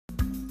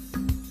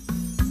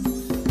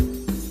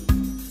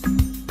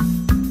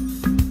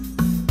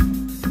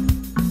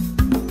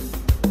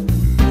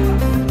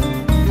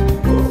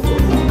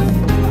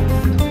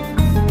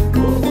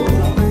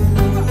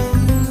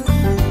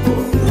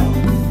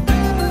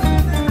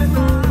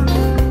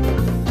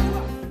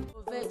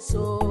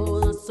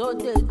no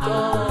they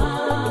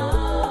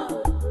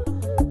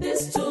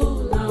This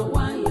too now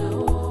why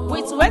you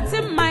with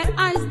wetting my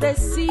eyes they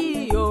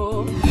see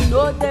yo. You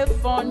know they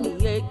funny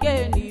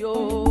again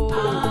yo.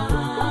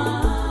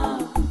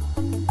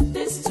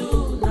 This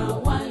too now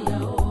why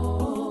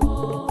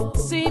you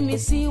See me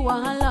see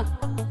wahala,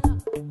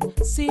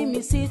 see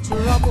me see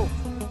trouble.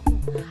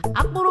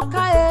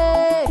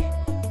 Akpuruka,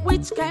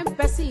 which kind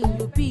person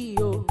you be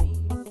yo?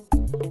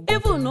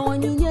 Even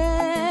on you,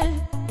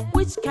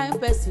 which kind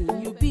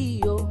person you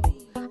be yo?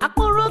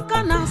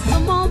 Akpuruka na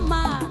small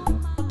man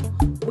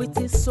with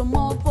his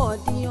small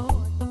body yo.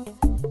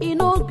 He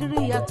no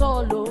agree at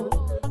all oh.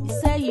 He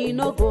say he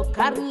no go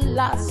carry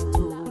last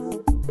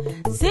oh.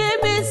 See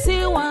me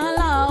see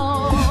wahala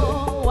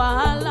oh,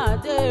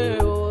 wahala de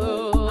oh.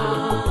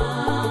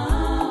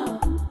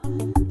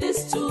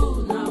 This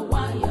too now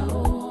why you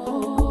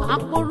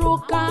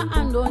Akpuruka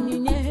and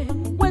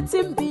Onyinye,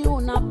 waiting be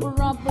on a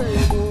problem.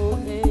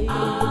 Hey.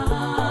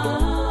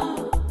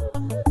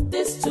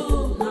 This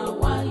too now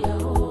why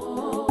you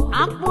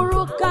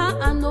Akpuruka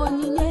and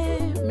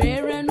Onyinye,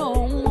 mere no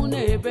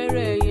une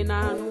bere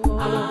inanu.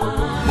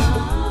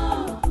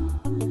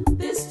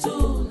 This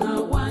too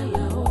now why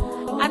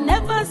you I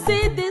never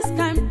see this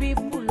kind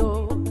people.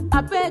 Oh.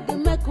 I beg you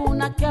make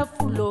una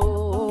careful.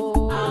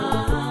 Oh.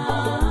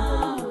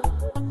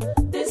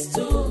 This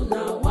too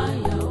now why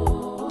you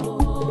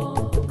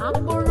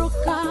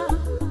Akpuruka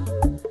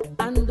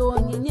and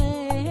Onyinye,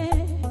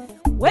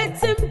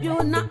 waiting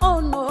you na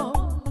ono.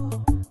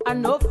 I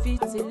no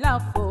fit to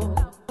laugh oh.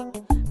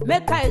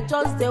 Make I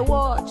just the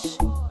watch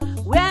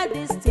where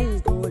these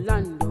things go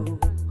land oh.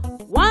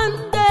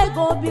 One day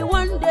go be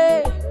one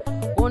day,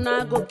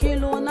 una go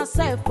kill una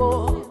self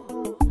oh.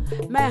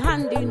 My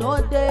hand in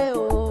no day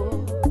oh,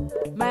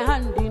 my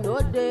hand in no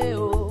day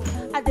oh.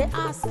 I dey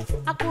ask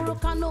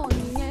Akpuruka no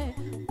Onyinye.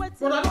 But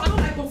I don't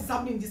like what is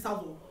happening in this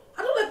house.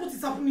 I don't like what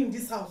is happening in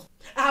this house.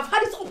 I have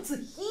had it up to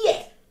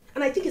here.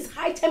 And I think it's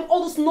high time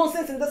all this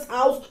nonsense in this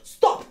house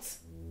stopped.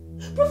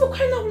 Bro, for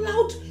crying out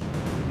loud,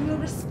 you're a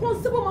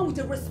responsible man with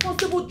a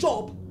responsible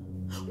job.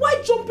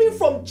 Why jumping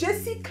from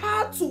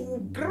Jessica to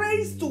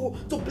Grace to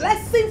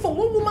Blessing from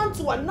one woman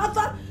to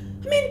another?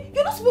 I mean,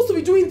 you're not supposed to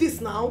be doing this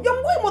now. You're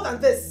way more than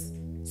this.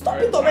 Stop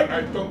it already.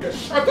 I don't get.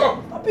 Shut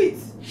up. Stop it.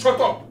 Shut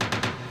up.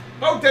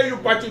 How dare you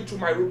barge into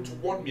my room to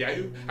warn me? Are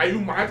you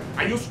mad?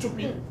 Are you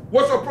stupid?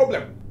 What's your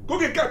problem? Go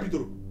get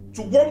Capitol.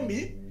 To warn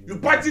me? You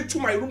barge into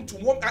my room to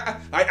warn me?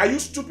 Are you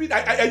stupid?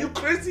 Are you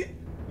crazy?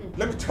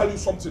 Let me tell you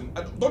something.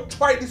 Don't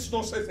try this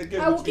nonsense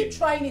again. I will keep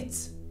trying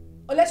it.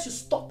 Unless you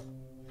stop.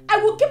 I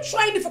will keep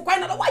trying it for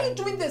crying out loud. Why are you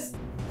doing this?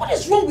 What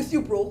is wrong with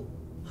you, bro?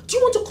 Do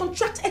you want to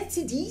contract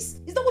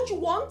STDs? Is that what you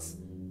want?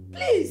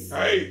 Please.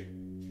 Hey.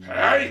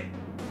 Hey.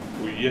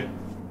 Oh yeah.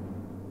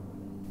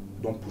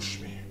 Don't push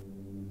me.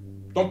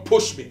 Don't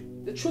push me.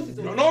 The truth is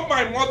you're not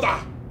my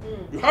mother.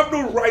 You have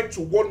no right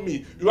to warn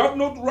me. You have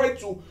no right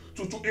to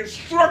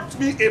instruct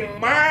me in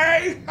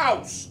my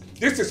house.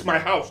 This is my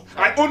house.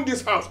 I own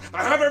this house.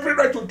 I have every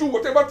right to do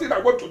whatever thing I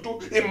want to do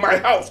in my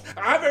house.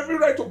 I have every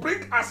right to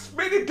bring as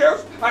many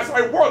girls as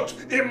I want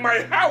in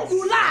my house.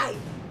 You lie.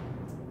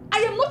 I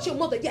am not your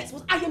mother, yes,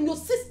 but I am your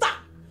sister.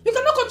 You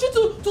cannot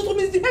continue to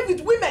misbehave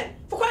with women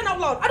for crying out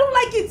loud. I don't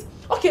like it.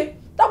 Okay,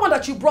 that one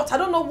that you brought, I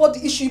don't know what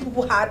the issue you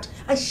people had,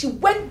 and she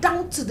went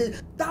down to the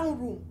down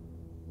room.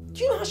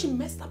 Do you know how she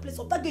messed that place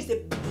up? That girl is a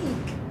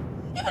pig.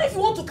 Even if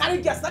you want to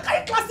carry girls, now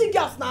carry classy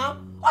girls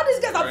now. All these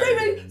girls are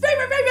very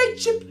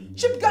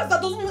cheap girls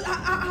that doesn't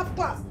have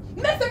class.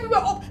 Mess everywhere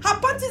up. Her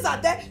panties are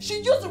there.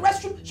 She used the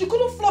restroom. She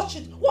couldn't flush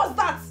it. What's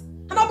that?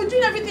 And I'll be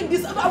doing everything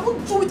this. I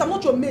won't do it. I'm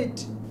not your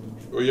maid.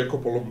 Oh yeah,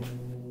 Kopolo.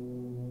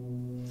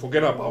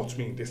 Forget about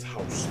me in this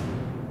house.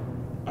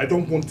 I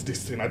don't want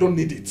this thing. I don't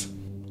need it.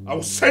 I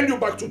will send you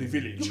back to the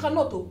village. You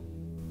cannot, though.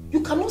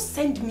 You cannot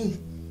send me.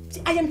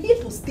 See, I am here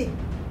to stay.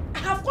 I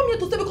have come here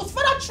to stay because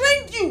Father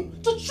trained you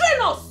to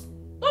train us.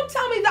 Don't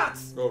tell me that.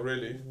 Oh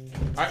really?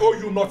 I owe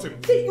you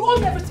nothing. See, you owe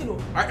me everything. Oh.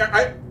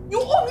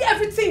 You owe me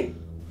everything.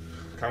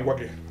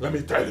 Kangwage, let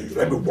me tell you.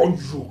 Let me warn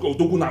you.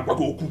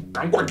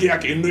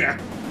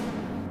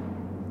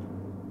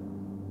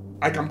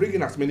 I can bring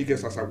in as many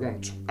guests as I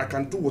want. I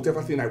can do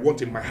whatever thing I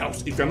want in my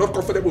house. If you're not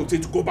comfortable with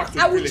it, go back to the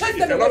village. I will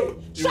chase them away.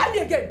 Try me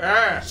again.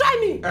 Try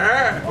me.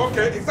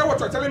 Okay, is that what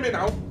you're telling me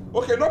now?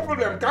 Okay, no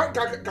problem.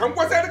 Okay, come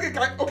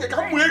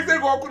we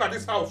go at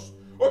this house.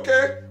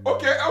 Okay,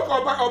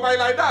 I'll buy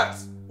like that.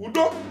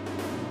 Udo,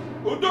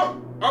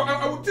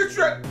 I will teach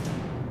you.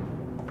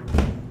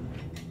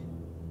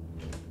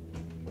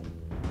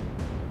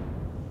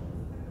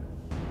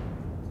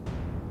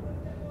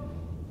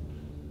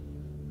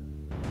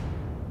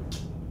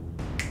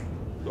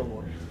 Don't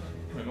worry,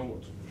 I know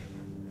what to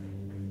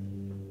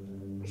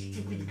do.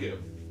 Stupid girl.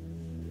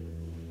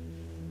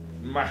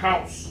 In my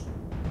house.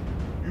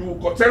 You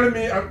got telling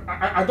me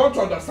I don't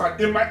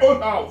understand. In my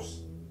own house.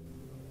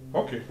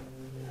 Okay.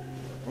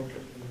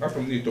 That's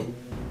from the Etiko.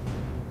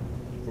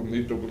 From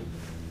the Etiko.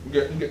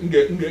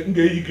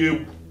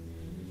 Nge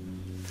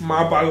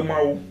ma ba ma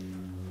o.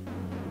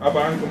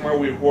 Aba nko ma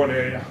we ho na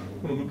ya.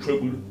 No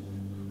trouble.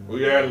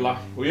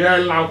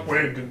 Uyela,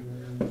 Peg.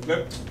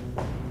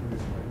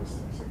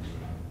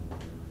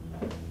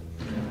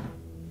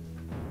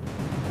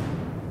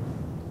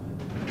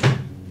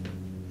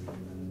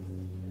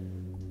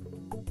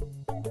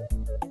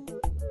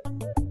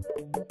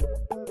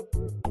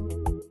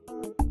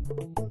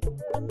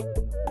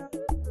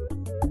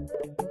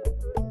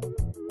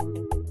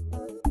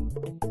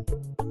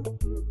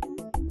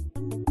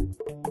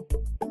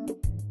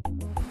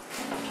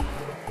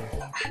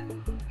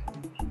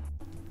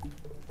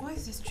 Why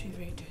is this tray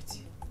very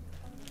dirty?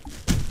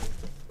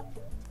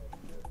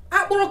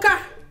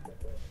 Akpuruka!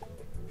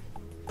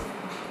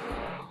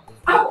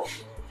 Ow!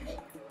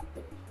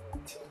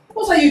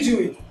 What are you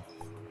doing?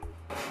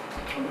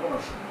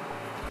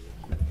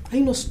 Are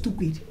you not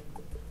stupid?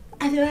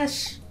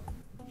 Adelash,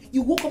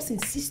 you woke up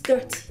since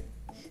 6:30.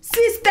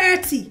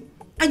 6:30!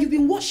 And you've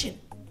been washing.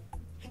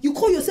 You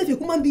call yourself a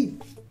human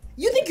being.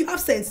 You think you have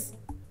sense?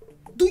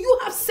 Do you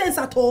have sense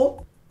at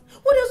all?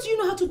 What else do you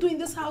know how to do in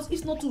this house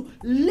if not to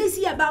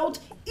lazy about,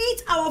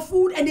 eat our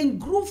food and then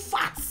grow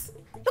fat?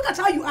 Look at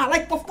how you are,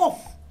 like puff puff.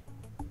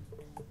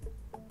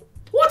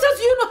 What else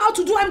do you know how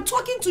to do? I'm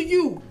talking to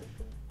you.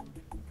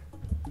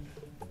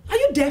 Are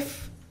you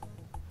deaf?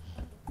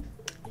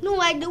 No,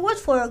 I did wait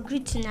for a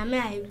greeting. I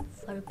mean, I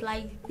for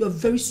reply. You're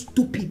very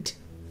stupid.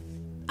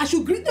 I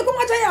should greet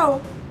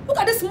you. Look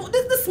at this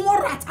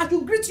small rat. I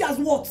should greet you as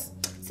what?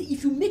 See,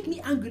 if you make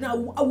me angry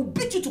now, I will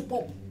beat you to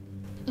pulp.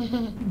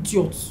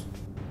 Idiot.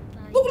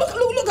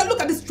 Look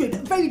at this tray.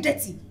 Very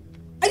dirty.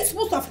 Are you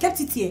supposed to have kept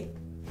it here?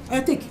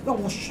 I take. Go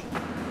and wash.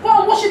 Go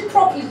and wash it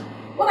properly.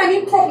 What I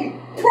mean properly.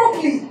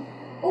 Properly.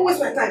 Don't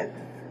waste my time.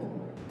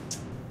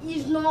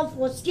 It's not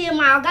for scare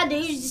my God. They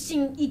use this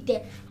thing eat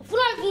there. I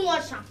don't even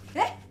wash them.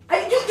 Eh? Do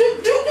you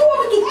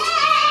want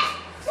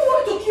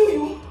me to kill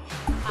you?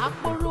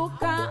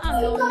 Akpuruka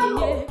and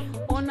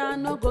Ona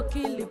no go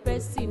kill the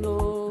person.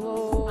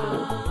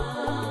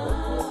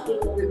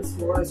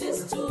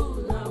 This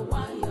too now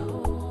why?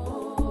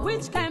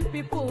 Which kind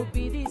people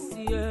be this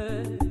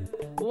year?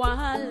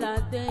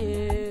 Wahala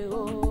day.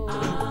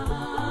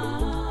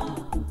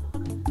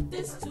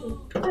 This too.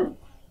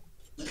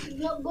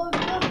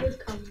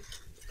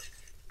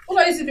 What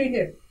are you doing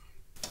here?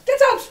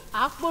 Get out!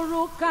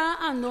 Akpuruka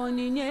and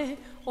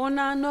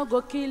Ona no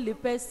go kill the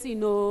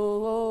person.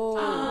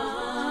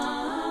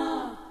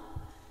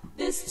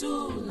 This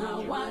too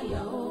now why?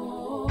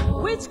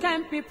 Which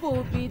kind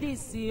people be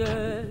this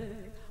year?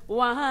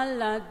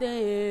 Wahala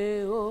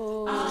day.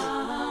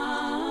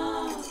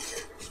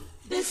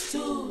 This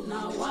too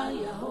now why?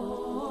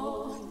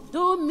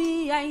 Do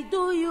me, I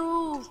do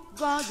you.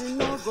 God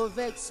no go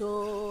vex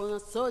so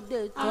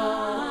they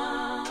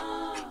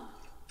talk.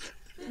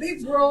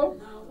 Big bro.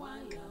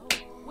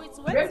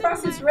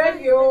 Breakfast is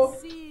ready, yo.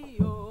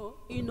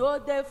 You know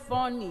they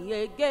funny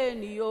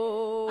again,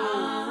 yo.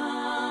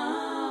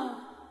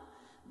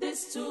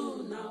 This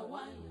too now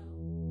why?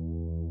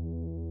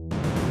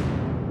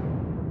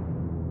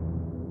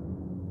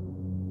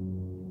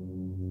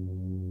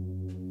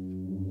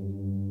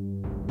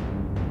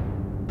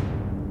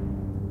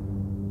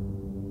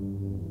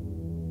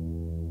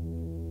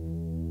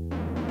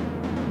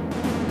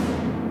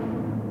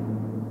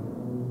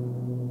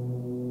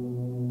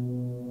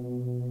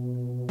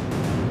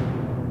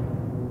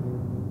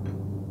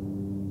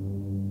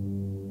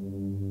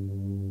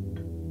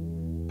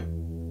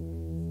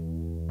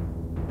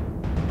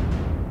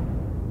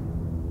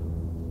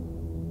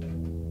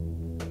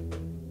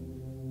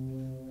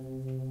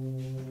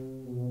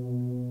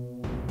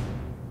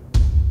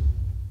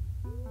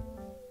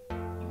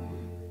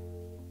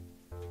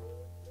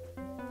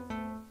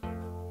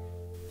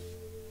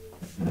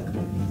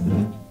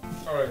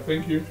 Alright,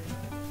 thank you.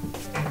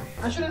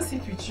 I shouldn't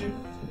sit with you.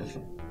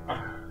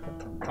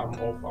 I'm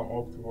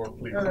off to work,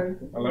 please. Alright.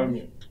 Allow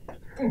me.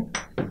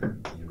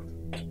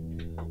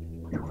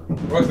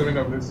 What's the meaning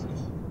of this?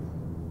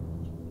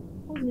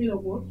 What's the meaning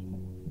of what?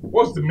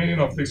 What's the meaning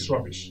of this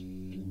rubbish?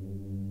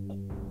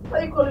 Why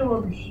are you calling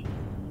rubbish?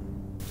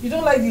 You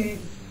don't like the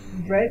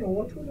bread or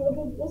what?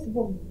 What's the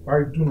problem?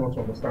 I do not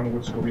understand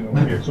what's going on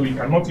here. So you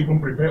cannot even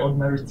prepare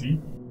ordinary tea?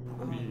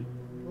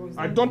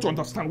 I don't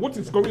understand what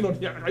is going on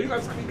here.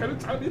 Can you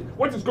tell me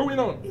what is going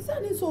on? Is that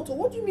an insult or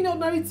what do you mean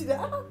ordinary tea?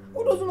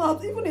 Who doesn't know how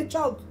to, even a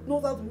child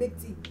knows how to make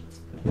tea.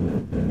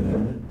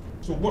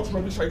 So what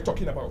rubbish are you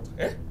talking about?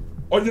 Eh?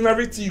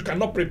 Ordinary tea, you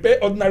cannot prepare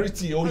ordinary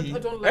tea. I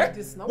don't like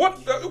this now. What?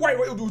 Why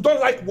you don't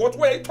like what?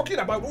 What are you talking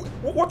about?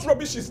 What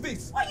rubbish is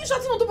this? Why are you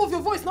shouting on top of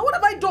your voice now? What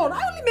have I done?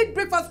 I only made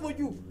breakfast for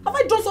you. Have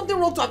I done something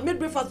wrong to have made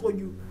breakfast for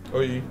you?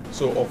 Oye,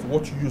 so of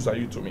what use are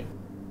you to me?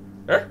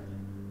 Eh?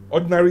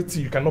 Ordinary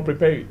tea, you cannot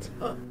prepare it.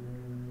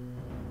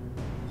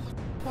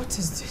 What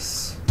is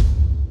this?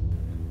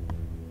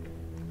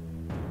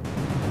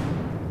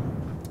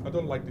 I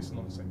don't like this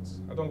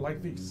nonsense. I don't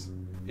like this.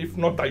 If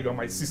not that you are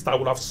my sister, I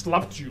would have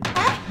slapped you.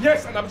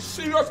 Yes, and I'm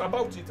serious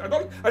about it. I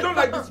don't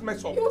like this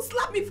mess up. You would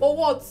slap me for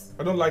what?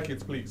 I don't like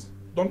it, please.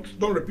 Don't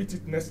repeat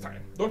it next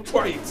time. Don't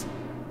try it.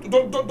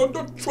 Don't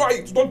try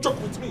it. Don't joke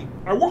with me.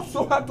 I worked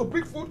so hard to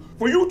bring food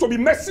for you to be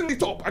messing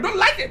it up. I don't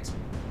like it.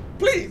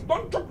 please,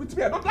 don't joke with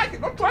me. I don't like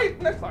it. Don't try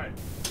it next time.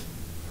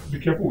 Be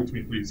careful with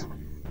me, please.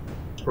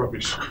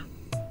 Rubbish.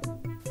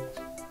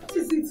 What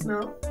is it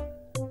now?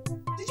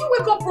 Did you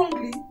wake up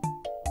wrongly?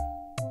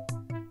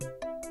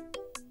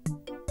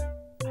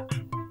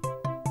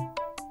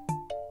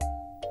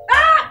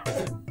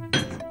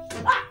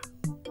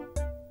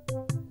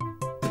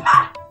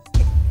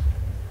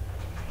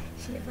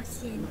 She never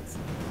seen it.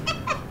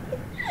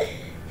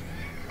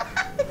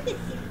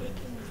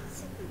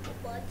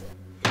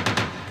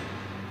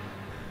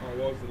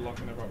 What was the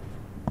laughing about?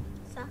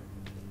 Sir?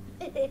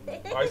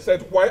 I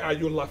said, why are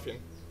you laughing?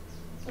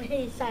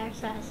 Sorry.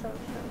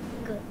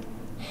 Good.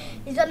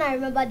 It's when I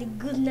remember the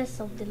goodness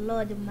of the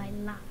Lord in my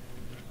life.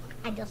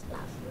 I just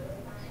laugh.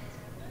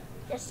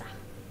 Yes, sir.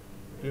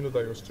 Do you know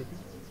that you're stupid?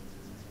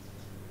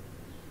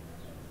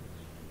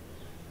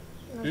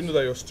 No, Do you know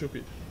that you're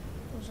stupid?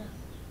 no, sir.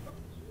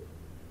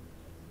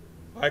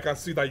 I can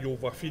see that you're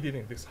overfeeding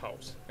in this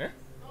house. Eh?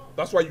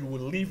 That's why you will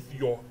leave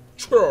your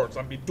chores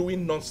and be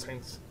doing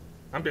nonsense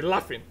and be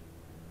laughing.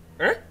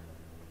 Eh?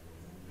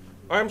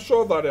 I'm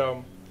sure that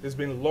it's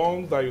been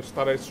long that you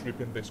started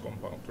sweeping this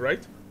compound,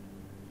 right?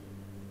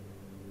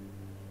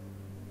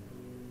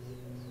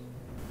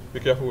 Be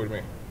careful with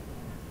me.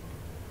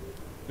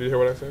 Did you hear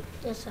what I said?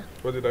 Yes, sir.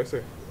 What did I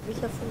say? Be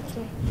careful with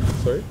me.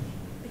 Sorry?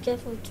 Be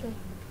careful with me.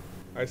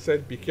 I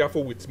said be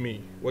careful with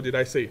me. What did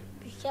I say?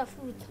 Be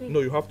careful with me.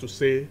 No, you have to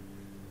say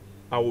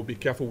I will be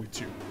careful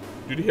with you.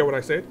 Did you hear what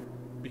I said?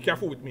 Be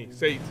careful with me.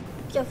 Say it.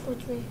 Be careful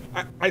with me.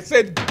 I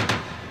said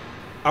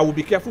I will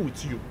be careful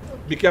with you.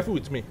 Be careful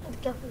with me. Be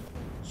careful with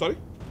me. Sorry?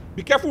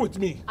 Be careful with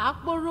me.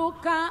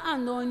 Akpuruka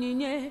and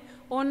onyinye,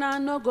 ona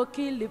no go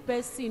kill the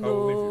person. I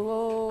will leave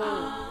you.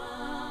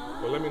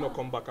 But let me not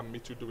come back and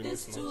meet you doing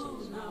this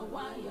nonsense.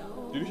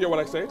 Did you hear what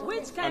I said?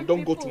 And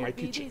don't go to my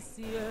kitchen.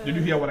 Did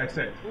you hear what I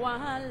said?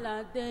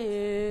 Wahala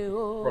dey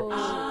oh.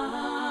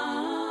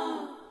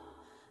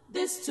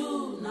 This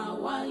too now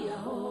wire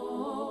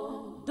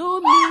oh. Do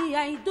me,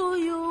 I do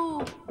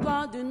you.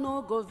 God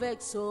no go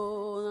vex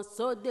so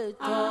they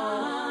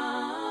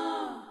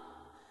talk.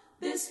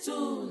 This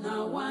too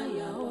now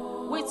wire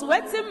oh. With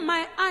wetting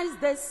my eyes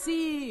they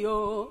see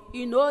yo.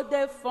 You know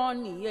they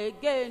funny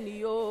again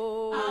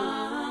yo.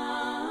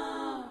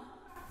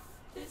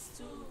 This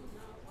too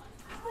now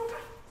wire.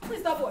 Who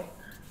is that boy?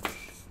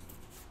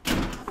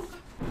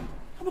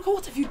 Akpuruka,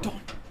 what have you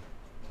done?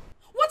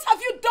 What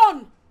have you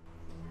done?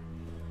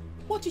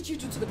 What did you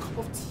do to the cup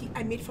of tea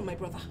I made for my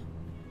brother?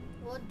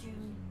 What do you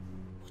mean?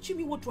 What do you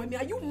mean, what do I mean?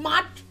 Are you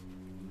mad?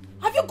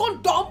 Have you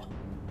gone dumb?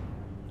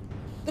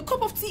 The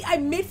cup of tea I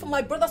made for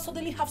my brother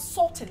suddenly have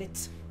salt in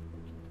it.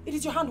 It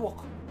is your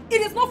handwork.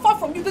 It is not far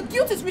from you. The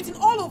guilt is written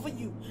all over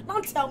you. Now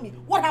tell me,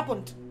 what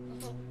happened?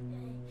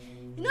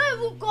 You don't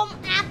even come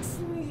ask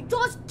me. You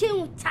just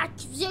came with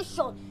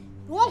accusation.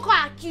 You won't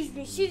come accuse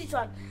me. See this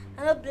one.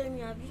 I don't blame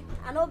you, Abby.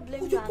 I don't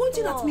blame Oh, you. you're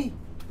pointing at me.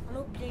 I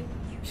don't blame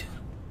you.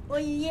 Oh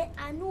yeah,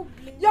 I don't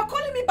blame you. You're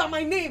calling me by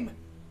my name.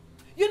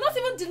 You're not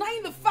even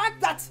denying the fact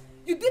that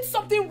you did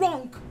something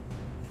wrong.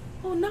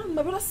 Oh, now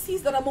my brother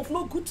sees that I'm of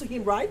no good to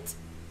him, right?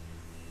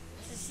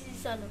 See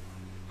this one.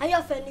 Are you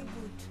of any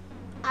good?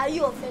 Are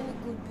you of any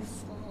good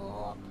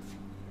before?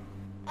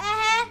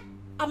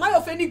 Am I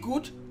of any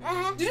good?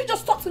 Uh-huh. Did you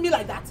just talk to me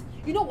like that?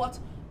 You know what?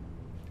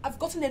 I've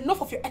gotten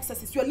enough of your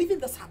excesses. You are leaving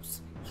this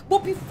house.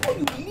 But before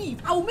you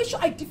leave, I will make sure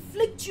I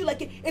deflate you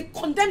like a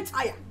condemned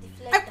tire.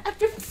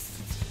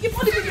 You're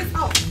not leaving this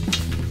house.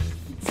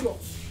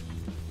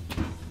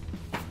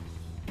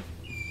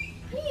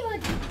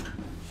 Idiot.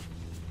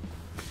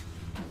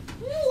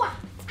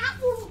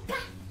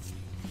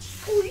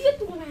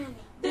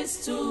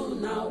 This too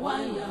now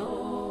wire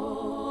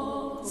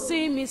oh.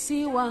 See me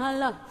see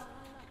wahala.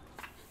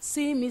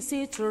 See me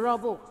see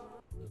trouble.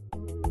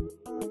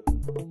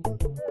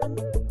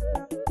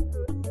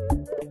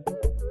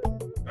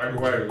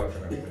 Why are you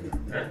laughing at me?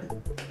 Eh?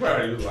 Why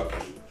are you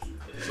laughing?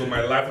 So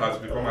my life has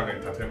become an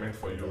entertainment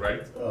for you,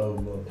 right? Oh,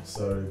 no,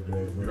 sorry,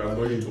 Greg. You are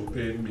going to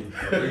pay me. You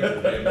are going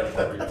to pay me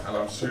for it, and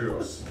I'm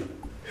serious.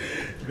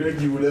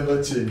 Greg, you will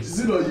never change. Is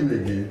it not you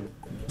again?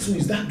 So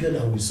is that girl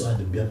that we saw at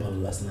the beer parlor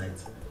last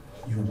night?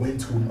 You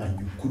went home and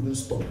you couldn't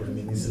stop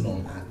reminiscing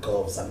on her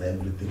curves and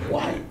everything.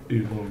 Why?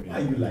 You know me. Why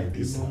are you like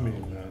this? You know me,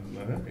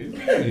 man. It's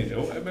me.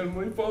 I've been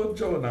waiting for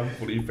John and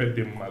for the effect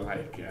in my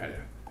life.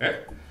 Eh?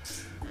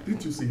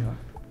 Didn't you see her?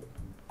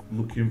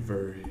 Looking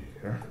very...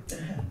 No,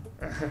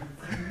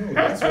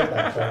 that's what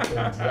attracted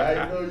you.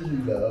 I know you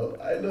now.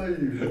 I know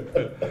you.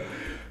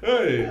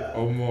 Hey,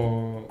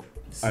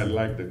 I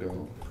like the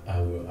girl. I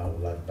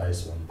will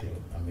advise one thing.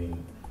 I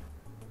mean,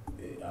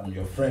 I'm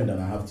your friend and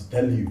I have to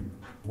tell you,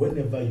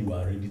 whenever you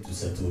are ready to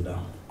settle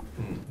down,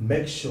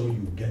 make sure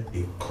you get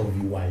a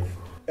curvy wife.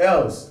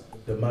 Else,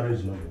 the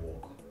marriage will not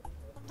work.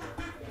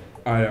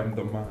 I am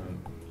the man.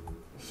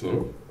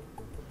 So,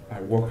 I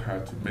work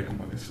hard to make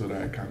money so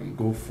that I can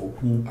go for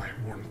who I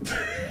want.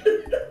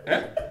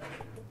 Eh?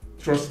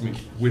 Trust me,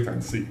 wait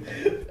and see.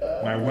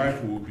 My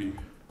wife will be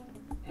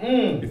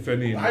If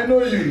any. I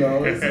know you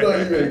now. It's not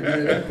you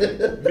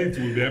again. Meat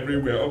will be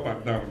everywhere, up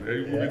and down.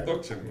 You will be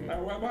touching.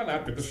 Now, why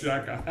not to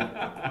shaka?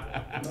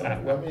 No,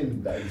 I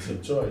mean, that is your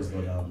choice,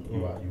 but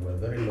you were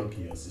very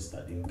lucky your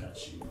sister didn't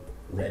catch you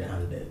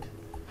red-handed.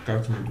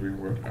 Catch me doing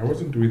what? I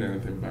wasn't doing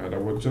anything bad. I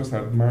was just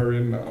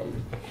admiring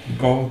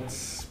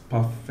God's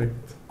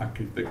perfect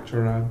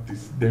architectural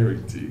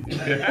dexterity.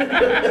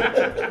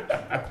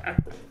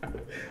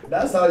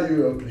 That's how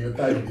you and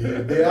Cleotide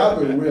behave. They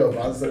have a way of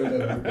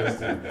answering every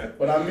question.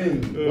 But I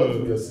mean, what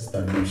will your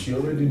sister do? She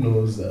already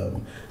knows the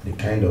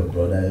kind of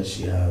brother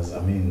she has.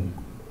 I mean,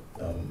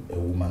 a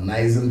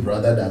womanizing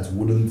brother that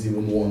wouldn't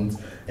even want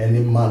any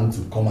man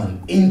to come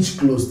an inch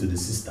close to the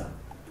sister.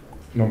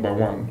 Number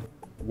one,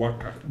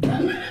 waka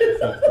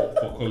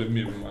for calling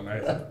me a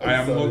womanizer. I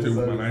am not a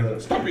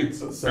womanizer. Stop it.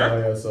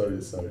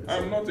 Sorry.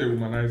 I'm not a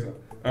womanizer.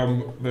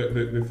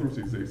 The truth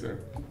is this.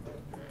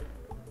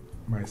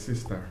 My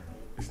sister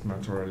is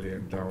naturally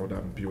endowed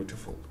and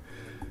beautiful.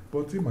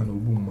 But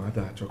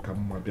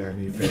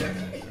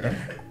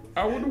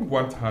I wouldn't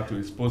want her to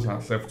expose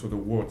herself to the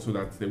world so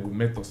that they will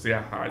make us say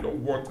her. I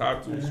don't want her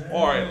to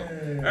spoil.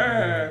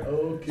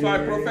 Okay. So I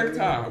protect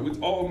her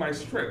with all my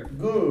strength.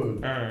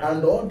 Good.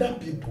 And other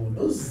people,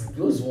 those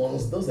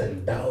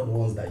endowed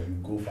ones that you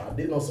go for, are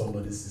they not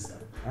somebody's sister?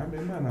 I'm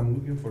a man, I'm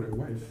looking for a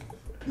wife.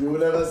 You will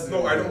never see.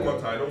 No, I don't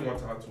want her. I don't want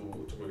her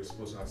to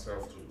expose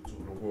herself to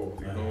the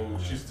world. You know,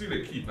 she's still a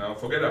kid now.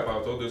 Forget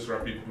about all those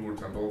rapid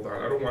growth and all that.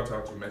 I don't want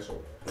her to mess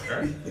up.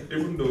 Okay?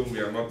 Even though we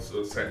are not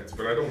sent,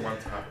 but I don't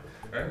want her.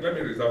 Let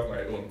me reserve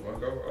my own.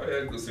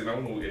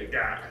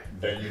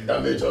 Then you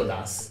damage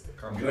others.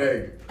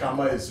 Greg,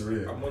 karma is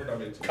real. I'm not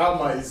damaged.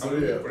 Karma is I'm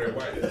real. looking for a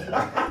wife.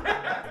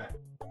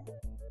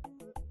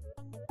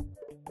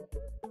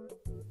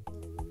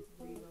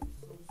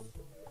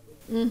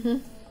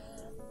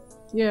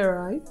 Yeah,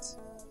 right.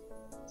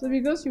 So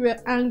because you were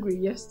angry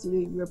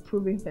yesterday, you were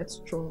proving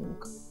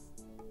headstrong.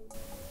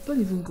 Don't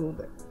even go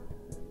there.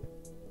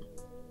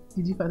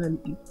 Did you finally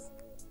eat?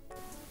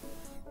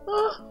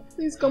 Oh,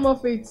 please come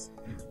off it.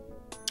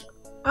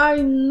 I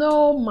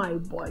know my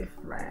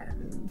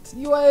boyfriend.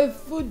 You are a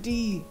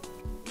foodie.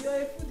 You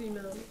are a foodie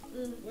now.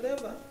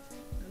 Whatever.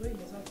 I know you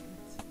must have to eat.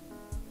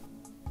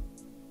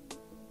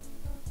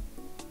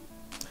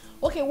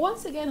 Okay,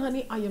 once again,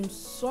 honey, I am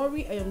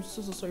sorry. I am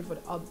so sorry for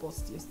the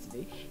outburst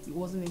yesterday. It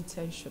wasn't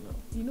intentional.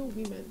 You know,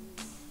 women.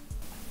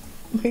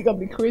 They can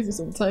be crazy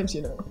sometimes,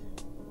 you know.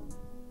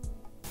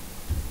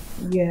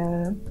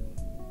 Yeah.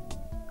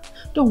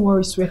 Don't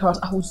worry, sweetheart.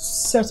 I will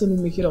certainly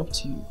make it up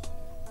to you.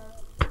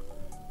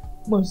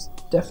 Most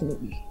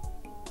definitely.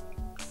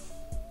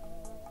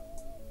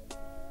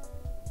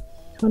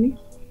 Honey,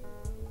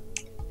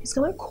 please,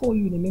 can I call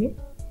you in a minute?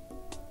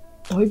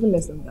 Or even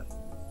less than that?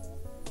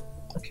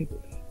 Okay,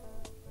 good.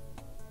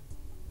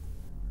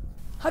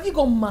 Have you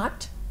gone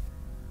mad?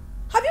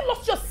 Have you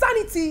lost your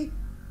sanity?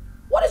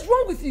 What is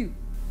wrong with you?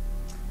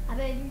 I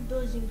bet you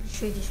those English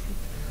this week.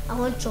 I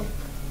want chop.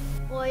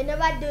 Or I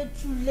never did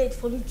too late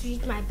for me to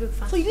eat my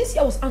breakfast. So you didn't see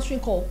I was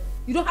answering call?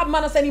 You don't have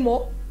manners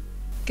anymore?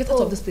 Get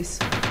out of this place.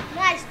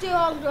 Now I stay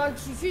hungry on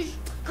fish.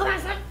 Come on,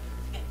 son.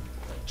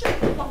 Just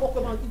don't walk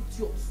around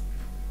idiot.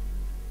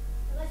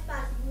 Let's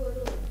pass the word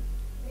over.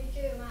 Make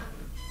sure you're mad.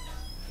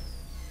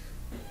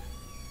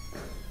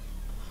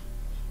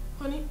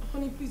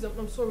 Honey, please,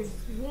 I'm sorry.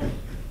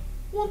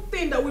 One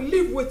thing that we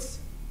live with.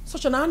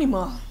 Such an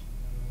animal.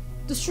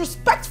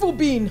 Disrespectful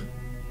being.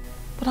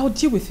 But I'll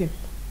deal with him.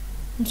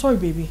 I'm sorry,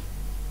 baby.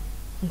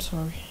 I'm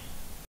sorry.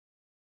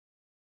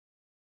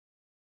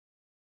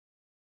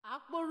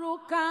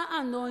 Akpuruka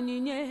and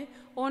Ini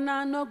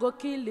Ona no go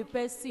kill the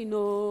person.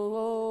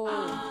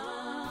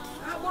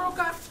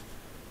 Akpuruka.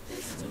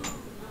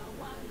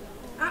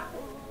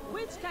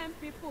 Which kind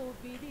people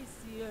be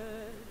this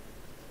year?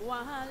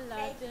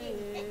 Wahala day.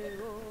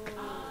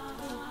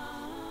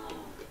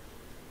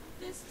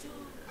 This too.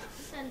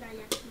 Send that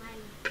you're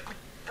smiling.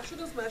 I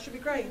shouldn't smile. I should be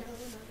crying.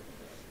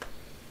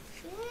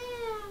 Yeah.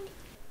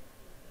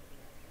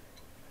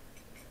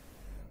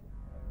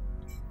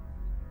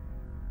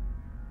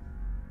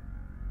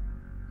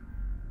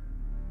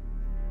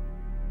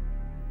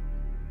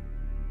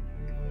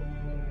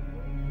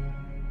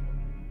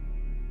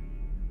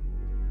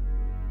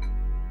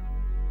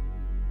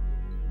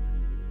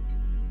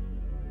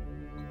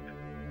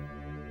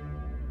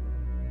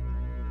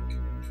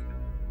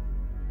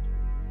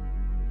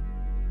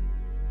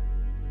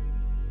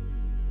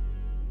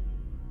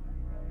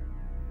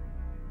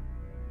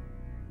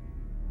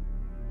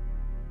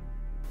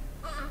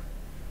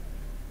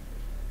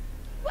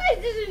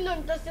 This is not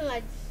interesting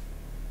like this.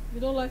 You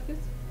don't like it?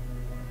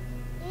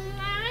 I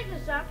like the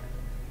sack.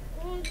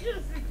 This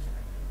is fit.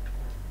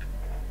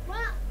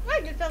 Why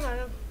did you tell my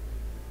mom?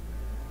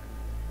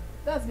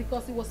 That's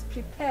because it was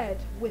prepared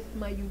with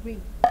my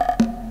urine.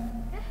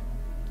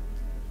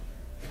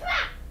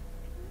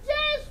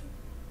 Just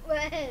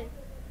wait.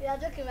 You are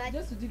joking, right?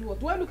 Just you did what?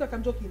 Do I look like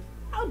I'm joking?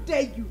 How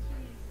dare you?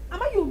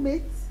 Am I your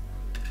mate?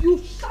 You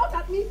shout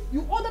at me,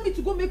 you order me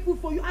to go make food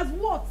for you as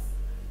what?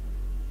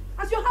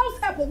 As your house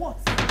help or what?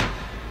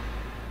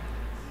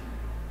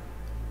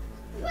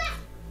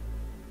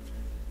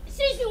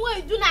 Since what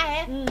you do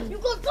now, you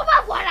go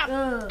cover for them.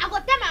 I go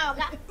tell my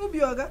Oga. Who be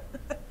your Oga?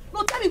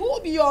 No, tell me who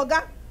will be your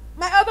Oga?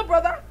 My elder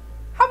brother?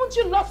 Haven't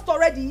you lost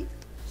already?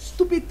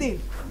 Stupid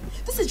thing.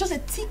 This is just a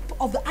tip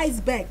of the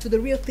iceberg to the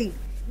real thing.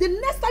 The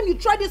next time you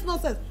try this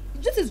nonsense,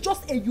 this is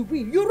just a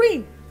urine.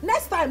 Urine.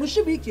 Next time we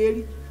should be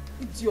carry.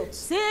 Idiot.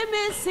 See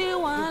me see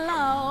wahala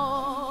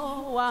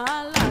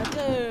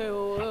de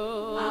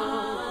oh.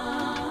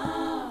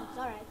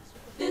 Alright.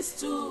 This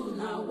too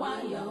now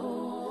why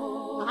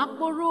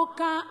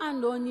Akpuruka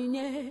and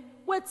Onyinye,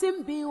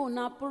 wetin be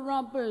una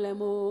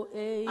problem oh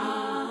eh.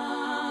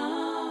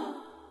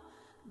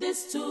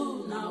 This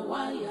too now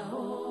why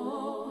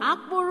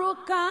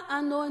Akpuruka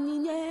and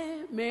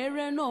Onyinye,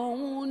 mere no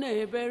unu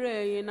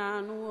ebere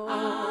inanu oh.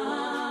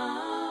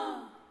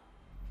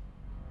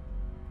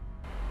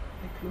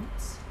 My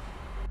clothes.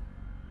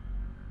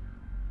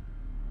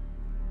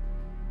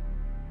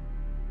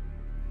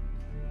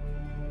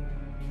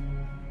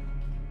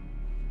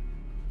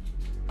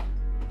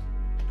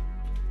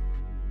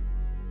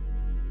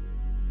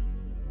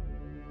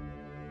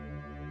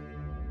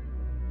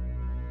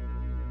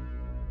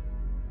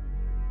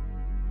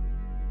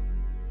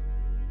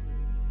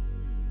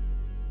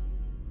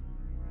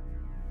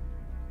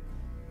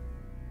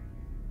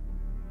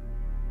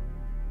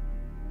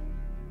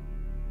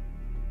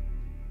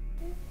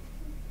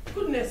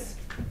 Goodness.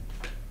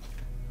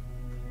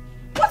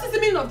 What is the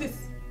meaning of this?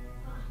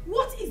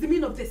 What is the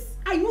meaning of this?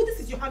 I know this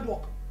is your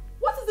handwork.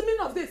 What is the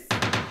meaning of this?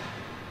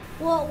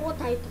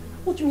 What are you talking about?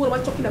 What do you mean what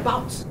am I talking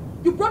about?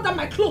 You brought down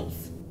my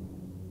clothes.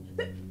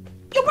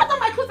 You brought down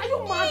my clothes. Are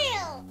you mad?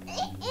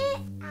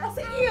 I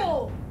say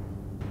ew.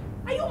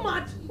 Are you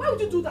mad? Why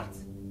would you do that?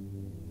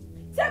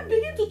 Then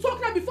begin to talk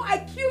now before I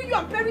kill you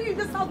and bury you in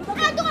this house.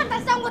 I don't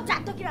understand what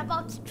you're talking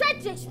about. Try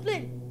to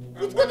explain.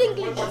 With good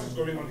English. What is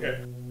going on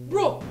here?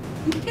 Bro,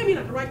 you came in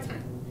at the right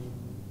time.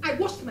 I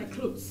washed my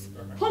clothes,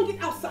 hung it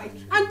outside,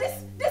 and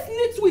this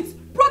nitwit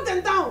brought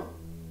them down.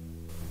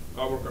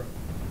 Akpuruka,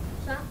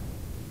 Sir?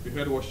 you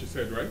heard what she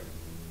said, right?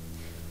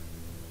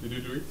 Did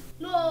you do it?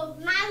 No,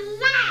 my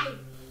lie.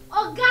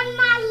 Oga,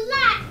 my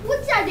lie.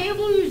 What are they even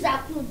use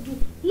that clothes do?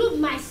 Look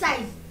my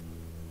size.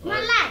 My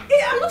lie.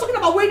 Hey, I'm not talking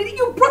about wearing.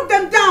 You brought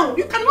them down.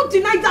 You cannot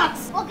deny that.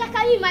 Okay,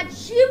 can you imagine?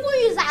 She even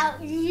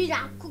use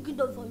that cooking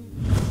dough for me.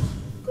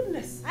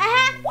 Goodness.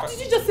 What did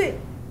you just say?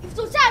 If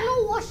to say I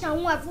don't wash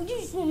and wipe, would you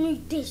just want me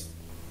to taste?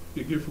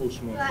 You give full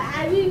small.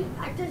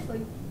 I taste for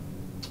you.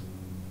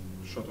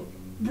 Shut up.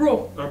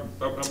 Bro.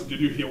 Did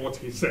you hear what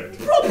he said?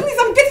 Bro, please,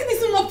 I'm getting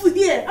this enough to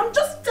hear. I'm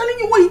just telling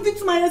you what he did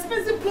to my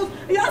expensive clothes.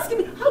 And you're asking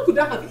me, how could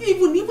that have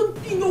even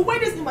in your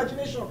widest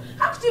imagination?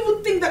 How could you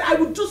even think that I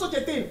would do such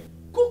a thing?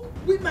 Cook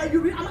with my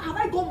urine? Have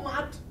I gone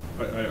mad?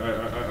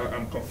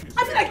 I'm confused.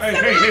 I feel like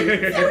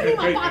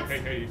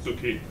Hey, it's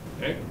okay.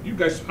 Eh? You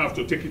guys have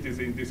to take it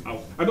easy in this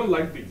house. I don't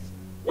like this.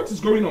 What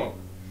is going on?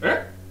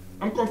 Eh?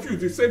 I'm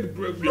confused. He said...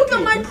 Look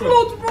at my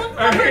clothes, bro.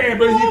 Hey,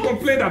 but he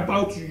complained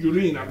about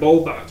urine and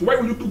all that. Why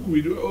will you cook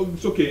with... Oh,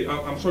 it's okay.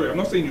 I'm sorry. I'm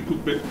not saying you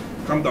cook, but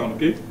calm down,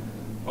 okay?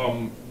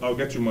 I'll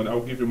get you money.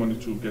 I'll give you money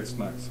to get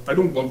snacks. I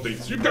don't want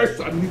this. You guys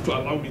need to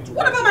allow me to...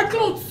 What about my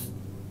clothes?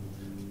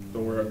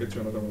 Don't worry. I'll get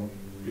you another one.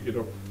 Pick it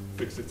up.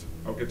 Fix it.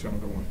 I'll get you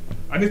another one.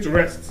 I need to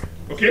rest,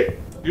 okay?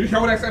 Did you hear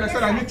what I said? I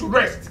said I need to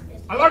rest.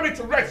 Allow me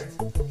to rest.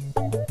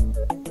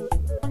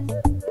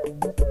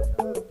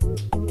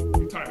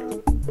 I'm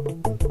tired.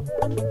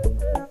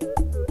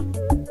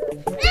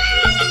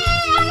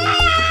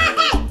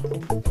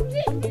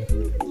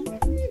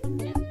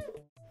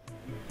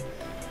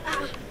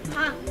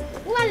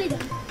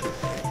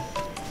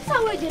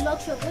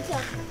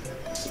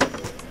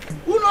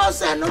 Who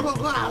knows I no go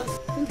house?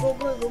 Go.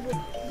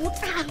 But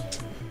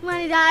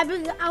man,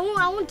 I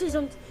want to do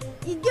something.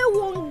 You get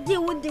one day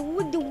what they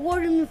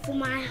worry me for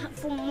my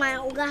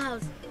Oga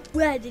house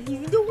where I live.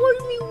 You don't worry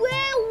me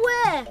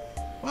where?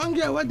 One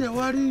day what they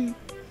worry you?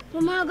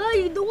 For my God,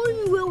 you don't worry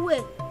me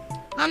where?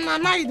 And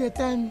now you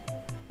tell me.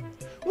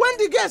 When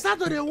the girls start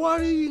to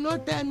worry you,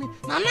 not tell me.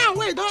 Now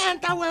wait, don't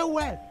enter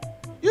well.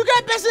 You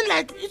get person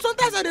like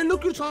sometimes they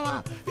look you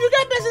somehow. You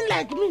get person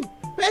like me.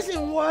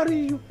 Person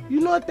worry you, you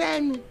not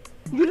tell me.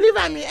 You leave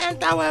and me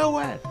enter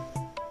well.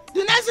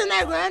 The next thing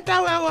I go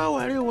enter well,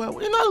 very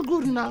well. You know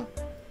good now.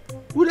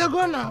 We dey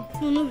go now.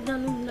 No.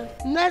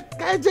 Next,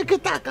 can you take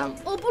it come?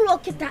 Open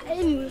kita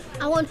anyway.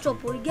 I want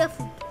chop or get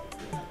food.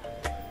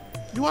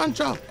 You want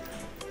chop?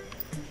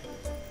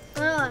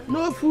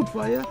 No food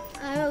for you.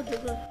 I know to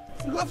go.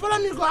 You go follow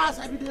me go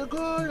outside. You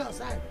go your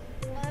side.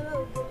 I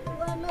know go.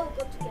 Well, no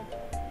go together.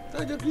 So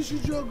the kiss you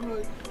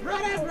glory.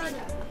 Brother.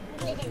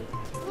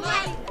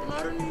 Why?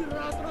 Maruni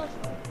trust.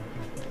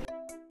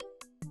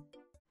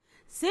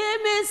 See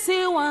me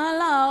see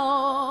wahala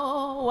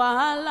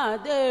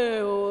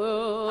de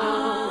oh.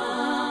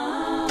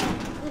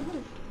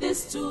 This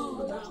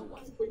too now.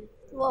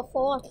 Well,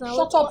 for what now?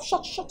 Shut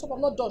up.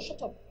 I'm not done.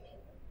 Shut up.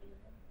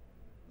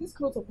 These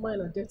clothes of mine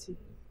are dirty.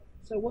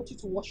 So I want you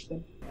to wash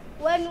them.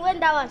 When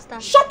that one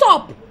start? Shut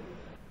up!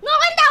 No,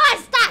 when that one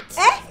start?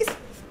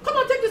 Come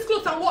on, take these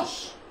clothes and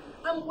wash.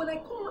 And when I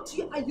come out to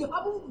you and you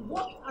haven't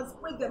washed and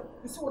sprayed them,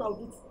 you see what I'll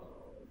do?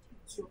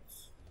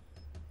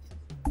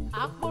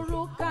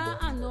 Akpuruka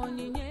and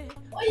Onine.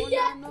 Oh,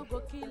 yeah. No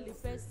go kill the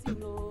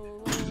person.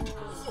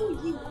 So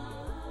you.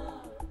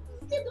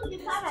 Still don't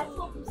define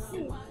myself to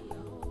see.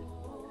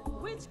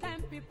 Which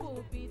kind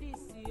people be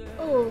this year?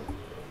 Oh.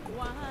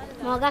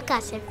 Moga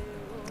Kasef.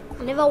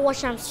 I never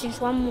watched him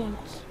since 1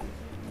 month.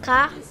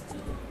 Car,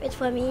 wait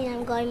for me,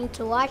 I'm going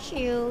to watch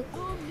you.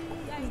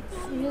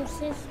 No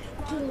sense.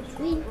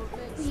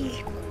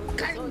 Please.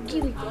 Can't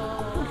give me.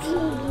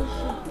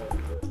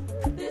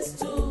 This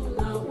too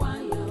now why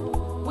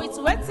with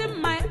wet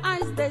in my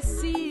eyes they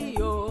see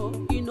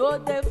you. You know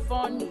they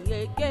funny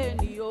again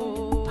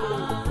yo.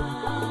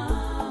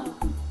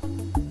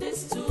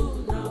 This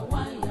too now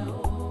why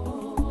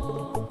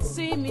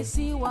see me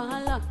see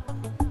wahala.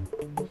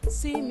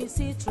 See me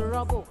see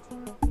trouble.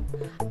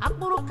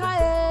 Akpuruka,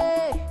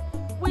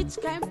 which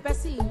kind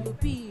person you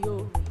be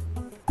yo?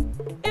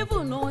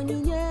 Even on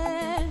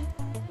ye,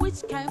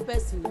 which kind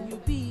person you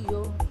be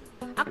yo?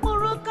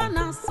 Akpuruka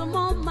na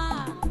small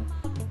man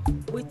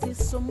with his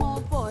small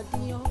body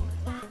yo.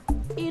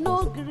 He no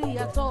agree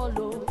at all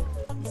oh.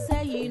 He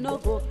say he no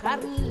go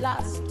carry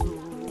last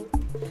oh.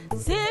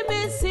 See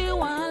me see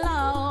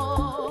wahala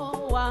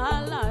oh,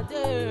 wahala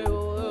de oh.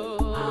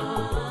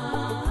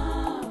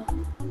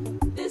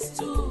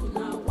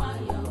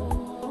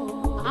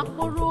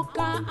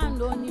 Akpuruka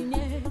and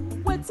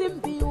Onine, waiting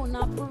be on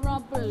a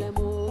problem.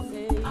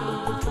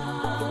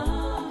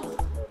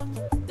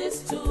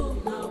 This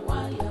too now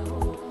why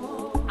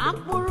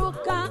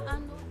Akpuruka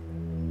and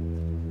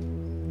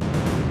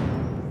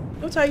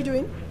What are you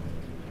doing?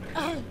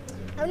 I'm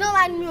not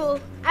like you.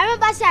 I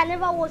remember saying I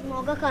never washed my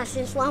Ogaka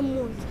since 1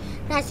 month.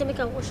 Now I say make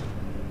I wash them.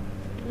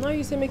 Now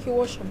you say make you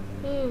wash them.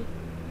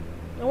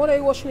 And what are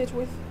you washing it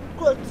with?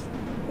 Clothes.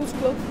 Whose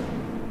clothes?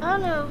 I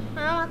don't know. I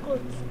don't like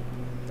clothes.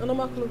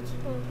 Normal clothes.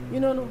 You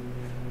don't know.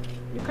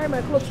 You carry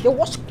my clothes. You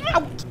wash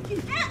out. You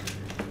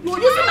are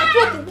using my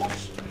clothes to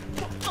wash.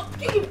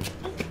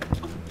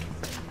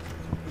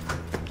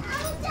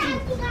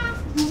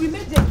 You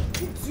remain there,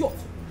 idiot.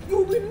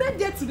 You remain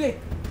there today.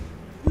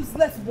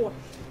 Useless boy.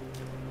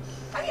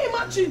 Can you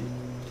imagine?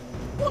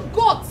 What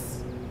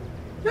gods?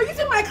 You're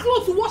using my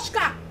clothes to wash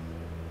car.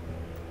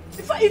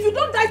 If you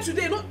don't die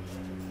today, no.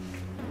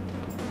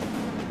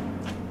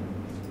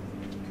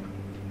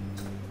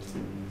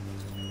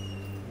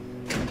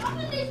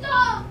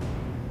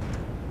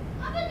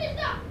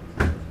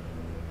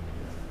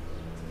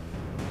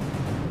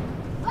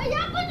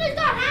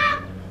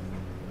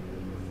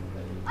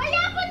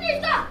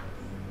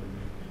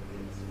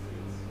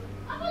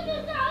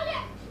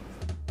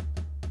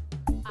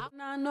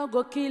 No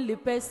go kill the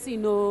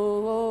person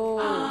oh.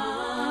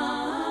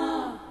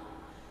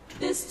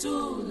 This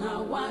too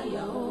now why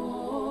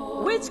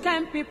oh. Which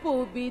kind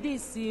people be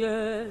this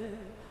year?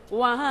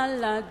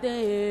 Wahala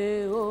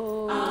de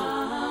oh.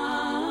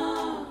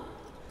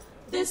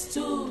 This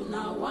too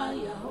now why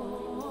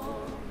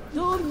oh.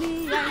 Do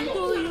me and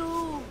do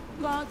you.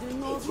 God you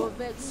no go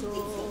vex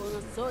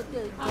so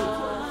they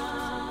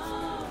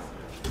go.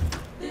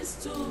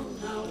 This too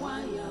now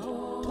why oh.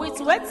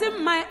 With wet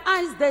in my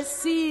eyes they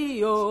see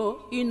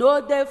yo. You know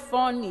they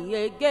funny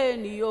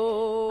again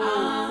yo.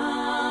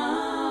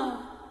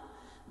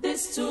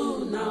 This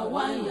too now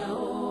why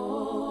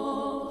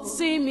yo.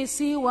 See me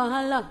see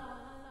wahala.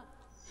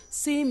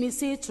 See me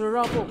see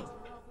trouble.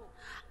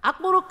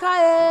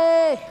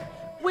 Akpuruka,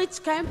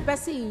 which kind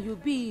person you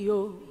be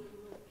yo?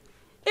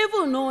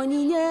 Even on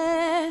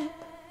ye,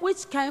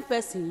 which kind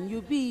person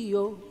you be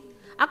yo?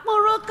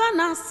 Akpuruka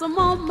na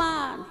small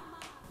man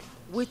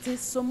with his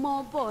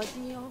small body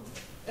yo.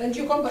 And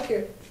you come back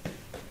here.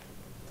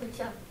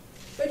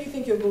 Where do you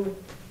think you're going?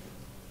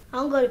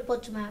 I'm going to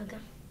report to my uncle.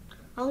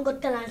 I'm going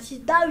to tell her she's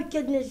that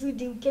wickedness with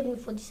the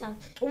wickedness for this house.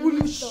 Will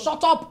you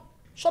shut up?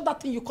 Shut that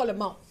thing you call a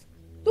mouth.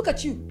 Look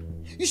at you.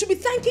 You should be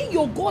thanking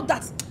your God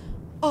that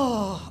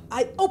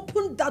I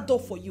opened that door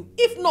for you.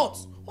 If not,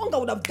 Hunger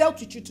would have dealt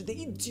with you today,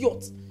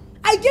 idiot.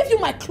 I gave you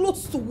my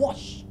clothes to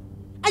wash.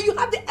 And you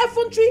had the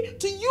effrontery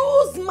to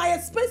use my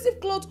expensive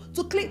clothes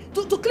to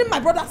clean my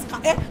brother's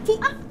car. I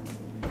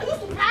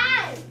used to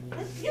die.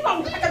 You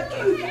know, I can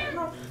kill you here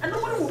now. And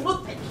nobody will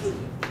not take you.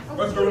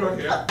 What's going on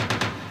here?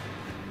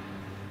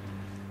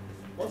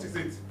 What is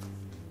it?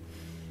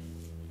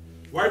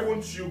 Why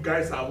won't you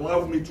guys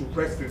allow me to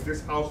rest in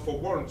this house for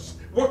once?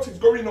 What is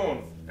going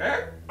on?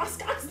 Eh?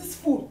 Ask this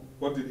fool.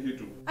 What did he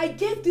do? I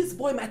gave this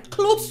boy my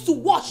clothes to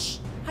wash.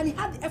 And he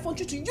had the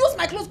effrontery to use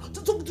my clothes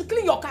to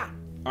clean your car.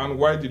 And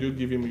why did you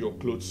give him your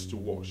clothes to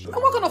wash? And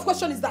what kind of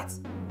question is that?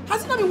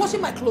 Has he not been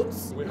washing my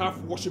clothes? We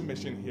have washing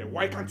machine here.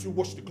 Why can't you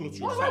wash the clothes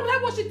yourself? Why would I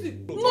wash it?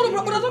 No,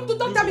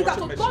 don't tell me that.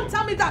 Don't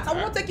tell me that. I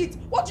will not take it.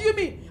 What do you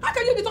mean? How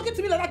can you be talking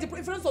to me like that in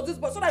preference of this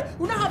boy so that you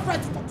will not have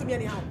right to talk to me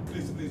anyhow?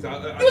 Please. You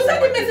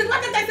send me message. Why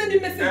can't I send you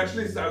message?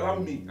 Please allow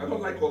me. I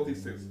don't like all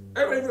these things.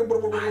 You won't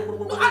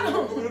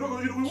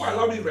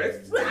allow me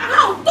rest?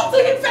 How? Talk to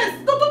him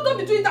first. Don't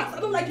be doing that. I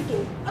don't like it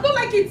though. I don't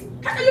like it.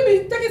 How can you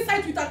be taking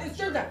sides with a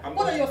stranger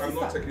more than your sister? I'm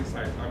not taking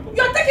sides.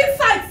 You are taking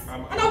sides,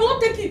 and I will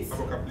not take it.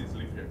 Akpuruka, please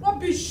leave here.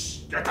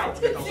 Rubbish. Get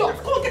out. Get out.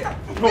 Come on, get out.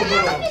 No.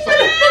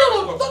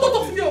 Don't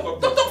talk to me.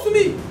 Don't talk to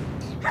me.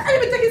 How can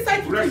you be taking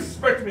sides with me?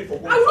 Respect me for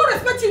what? I will not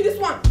respect you in this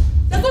one.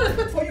 There's no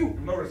respect for you. You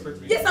will not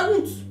respect me? Yes, I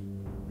won't.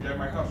 You're in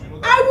my house, you know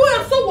that. I will,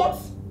 and so what?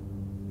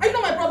 Are you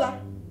not my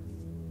brother?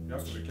 You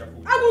have to be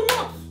careful. I will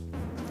not.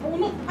 I will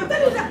not. I'm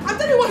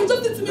telling you what he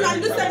just did to me now.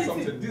 You don't say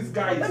anything. This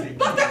guy is a...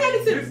 Don't tell me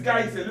anything. This guy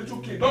is a little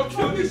kid. Don't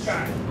kill this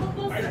guy.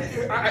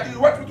 You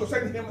want me to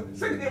send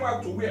him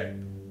out to where?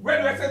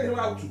 Where do I send him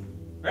out to?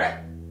 Eh?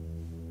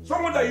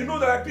 Someone that you know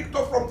that I picked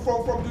up from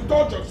the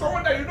dojo.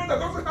 Someone that you know that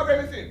doesn't have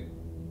anything.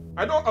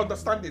 I don't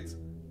understand it.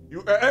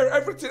 You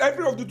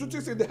every of the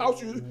duties in the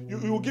house,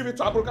 you give it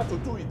to Akpuruka to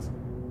do it.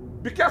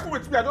 Be careful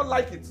with me. I don't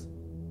like it.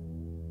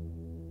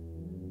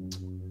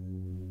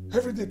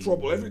 Everyday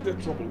trouble.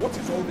 What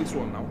is all this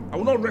one now? I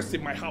will not rest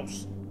in my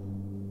house.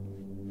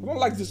 I don't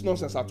like this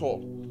nonsense at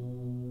all.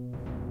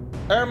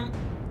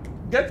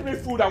 Get me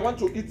food I want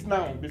to eat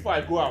now before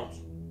I go out.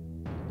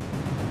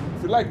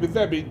 If you like, be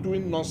there, be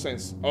doing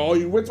nonsense. Or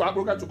you wait for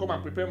Akpuruka to come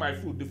and prepare my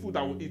food, the food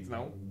I will eat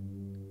now.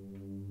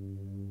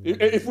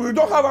 If we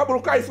don't have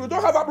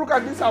Akpuruka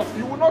in this house,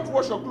 you will not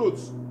wash your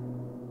clothes.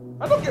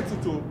 I don't get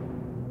it too.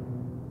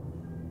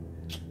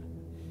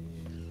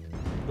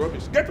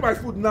 Rubbish. Get my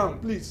food now,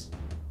 please.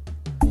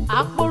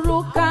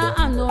 Akpuruka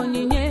and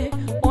Onyinye,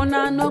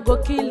 ona no go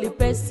kill the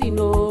person.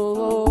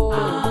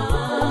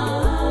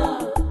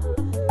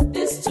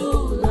 This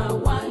too na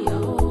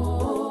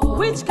wire.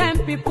 Which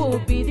kind people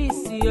be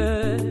this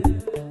year?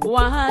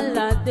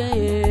 Wahala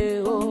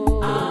dey.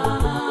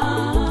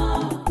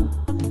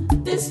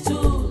 This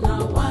too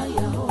na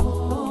wire.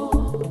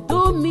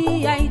 Do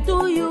me, I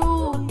do you.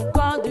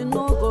 God you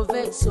no go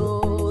vex so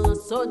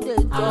they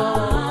do.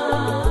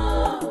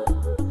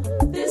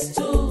 This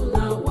too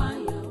na wire.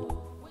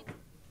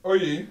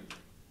 Oye,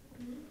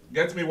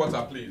 get me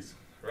water, please.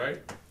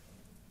 Right?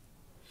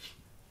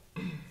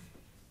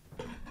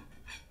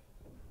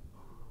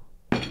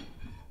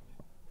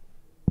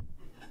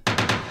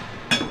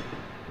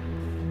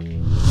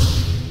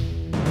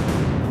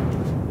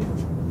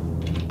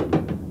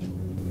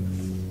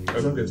 I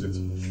don't get it.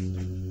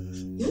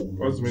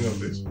 What's the meaning of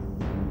this?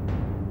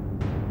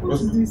 What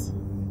is this?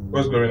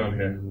 What's going on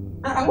here?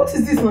 What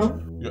is this now?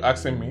 You're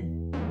asking me?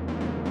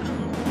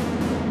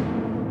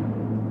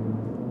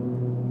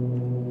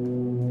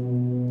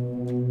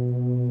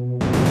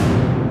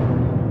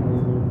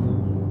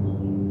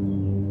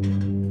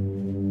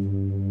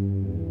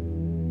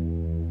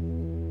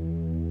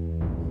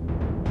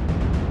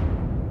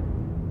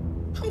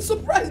 I'm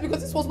surprised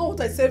because this was not what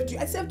I served you.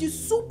 I served you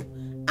soup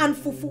and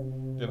fufu.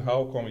 Then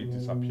how come it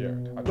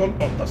disappeared? I don't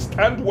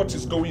understand what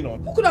is going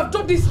on. Who could have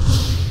done this?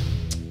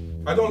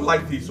 I don't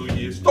like this,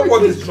 Oye. Stop all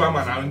this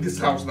drama now in this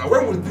house now.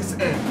 When will this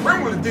end?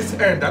 When will this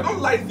end? I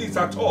don't like this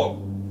at all.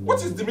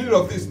 What is the meaning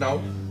of this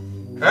now?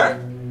 Eh?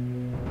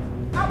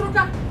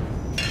 Akpuruka!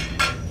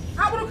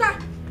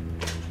 Akpuruka!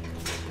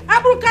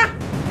 Akpuruka!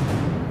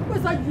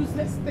 Where's that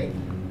useless thing?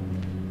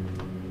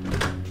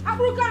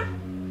 Akpuruka!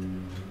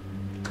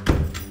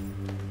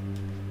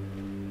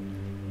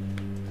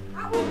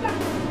 Akpuruka!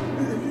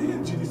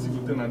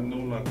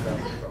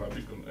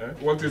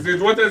 What is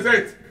it? What is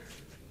it?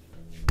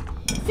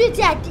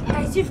 Sweetie,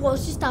 I see for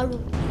sister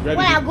room. Ready?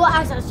 When I go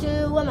ask her,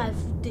 say where my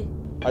food is.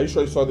 Are you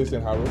sure you saw this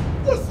in her room?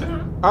 Yes,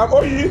 sir.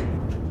 Oye!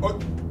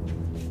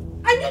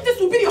 I knew this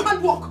would be your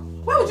handwork.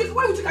 Why would you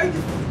carry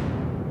this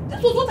food?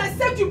 This was what I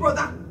served you,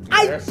 brother.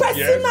 Yes, I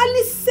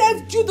personally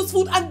served you this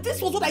food, and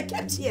this was what I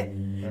kept here.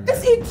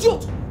 This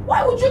idiot.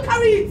 Why would you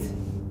carry it?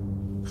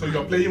 So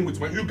you're playing with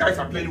you guys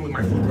are playing with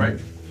my food, right?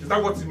 Is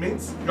that what it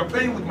means? You're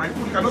playing with my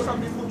food. You cannot serve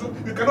me food too.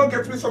 You cannot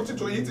get me something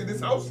to eat in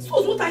this house. This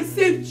was what I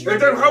saved you. And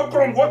then how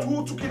come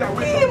who took it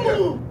away from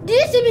here? Did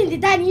you see me in the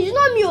dining? It's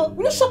not me.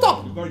 Will you shut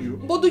up? It's not you.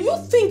 But do you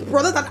think,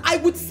 brother, that I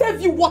would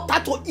serve you water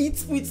to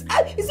eat with?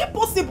 Is it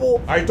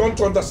possible? I don't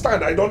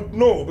understand. I don't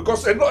know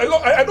because I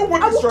don't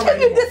want this drama I will kill you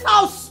in anymore. this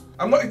house.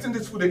 I'm not eating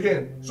this food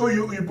again. So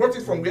you brought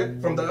it from where?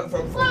 From her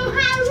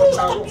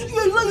Stop,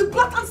 you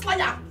blatant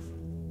liar.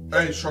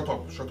 Hey, shut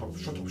up.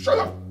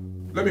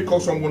 Let me call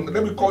someone.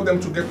 Let me call them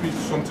to get me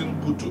something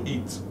good to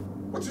eat.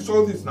 What is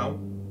all this now?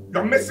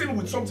 You're messing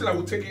with something I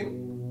will take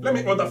in? Let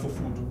me order for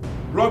food.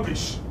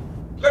 Rubbish.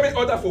 Let me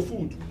order for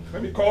food.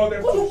 Let me call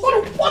them. God will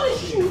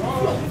punish you.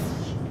 God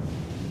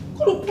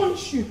will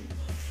punish you.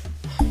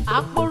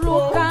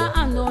 Akpuruka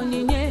and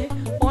Onyinye,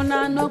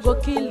 ona no go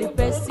kill the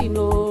person.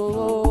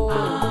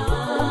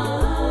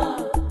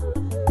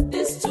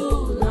 This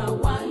too na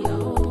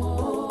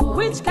wire.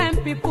 Which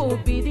kind people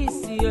be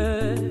this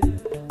year?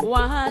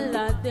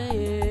 Wahala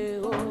dey.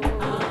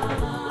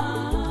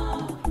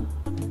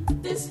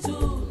 This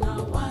too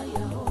na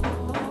wire.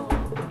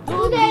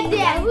 Who dey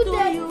there? Who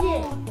dey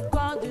there?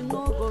 God you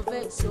no go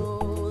vex so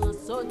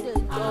they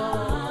do.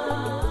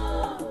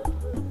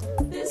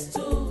 This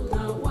too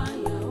na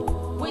wire.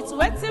 With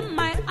wetin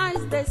my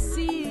eyes they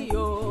see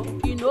yo,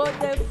 you know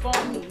they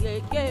for me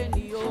again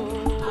yo.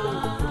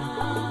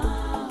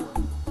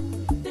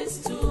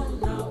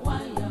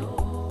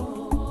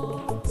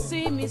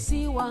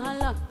 see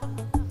wahala,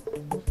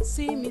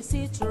 see me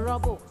see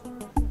trouble.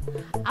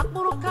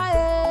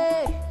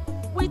 Akpuruka,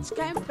 which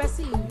kind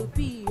person you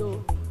be,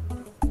 yo?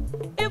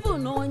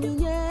 Even on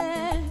you,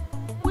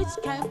 which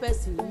kind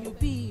person you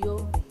be,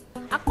 yo?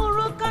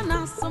 Akpuruka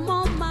na some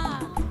more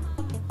man,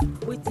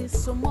 with his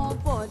small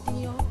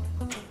body, yo.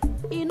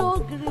 He no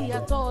agree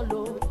at all,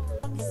 oh.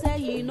 Say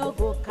he no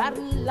go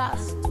carry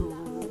last,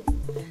 oh.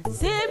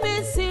 See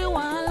me see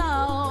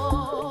wahala,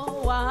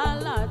 oh,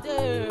 wahala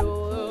de, oh.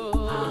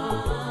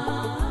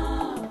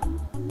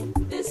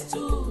 This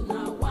too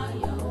now why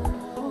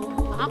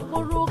oh.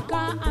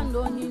 Akpuruka and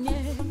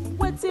Onine,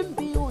 waiting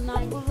be on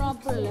a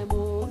problem,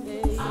 oh.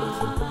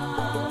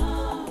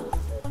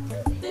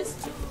 This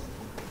too.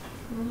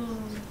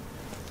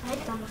 I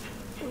come.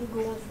 We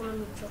go for a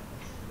job.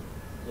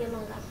 You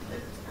know that.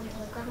 I'm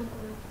going to go.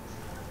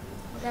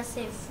 Let's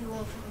say if you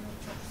want from the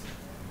jobs,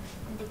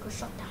 and they go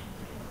shut down.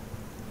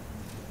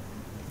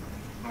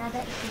 I rather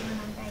if you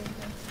want to die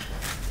again.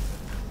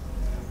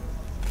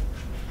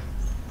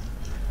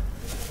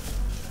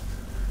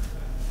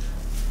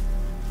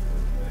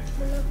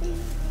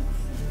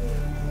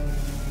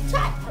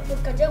 Chat, I will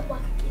catch up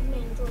with him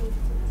and enjoy it.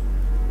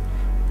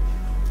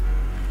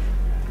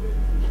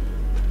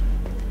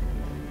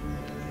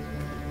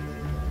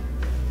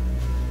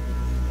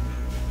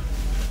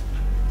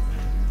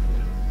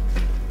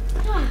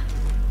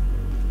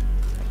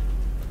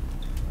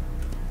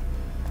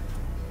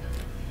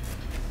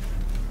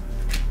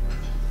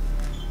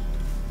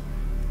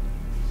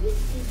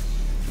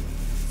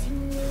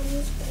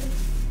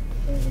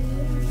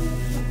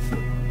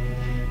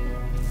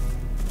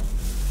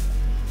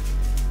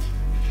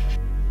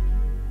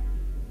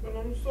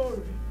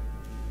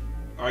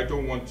 I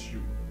don't want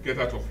you. Get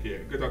out of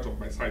here. Get out of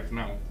my sight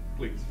now,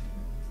 please.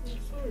 I'm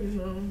sorry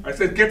now. I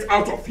said get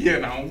out of here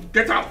now.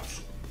 Get out.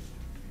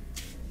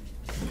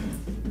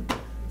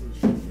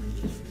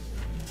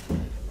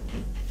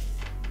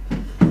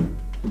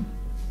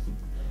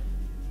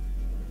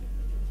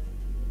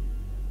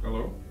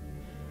 Hello?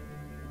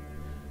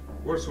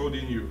 What's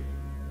holding you?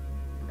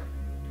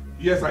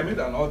 Yes, I made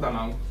an order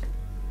now.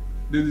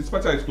 The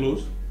dispatcher is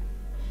closed.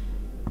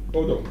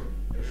 Hold on.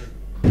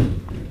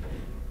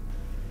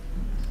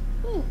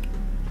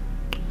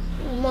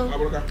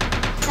 Akpuruka.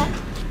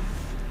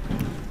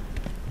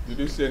 Did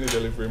you see any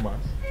delivery man?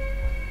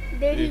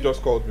 He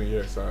just called me,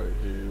 yes.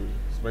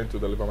 He's meant to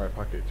deliver my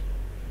package.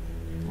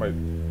 Man,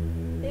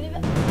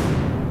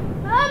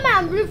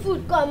 bring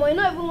food, come on. You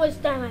not even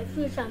waste time. I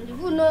feel some.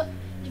 The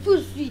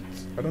food sweet.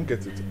 I don't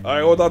get it. I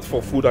ordered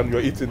for food and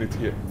you're eating it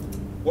here.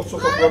 What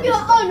sort of rubbish? Your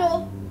own,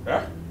 no.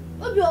 Eh?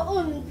 Of your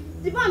own.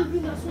 The man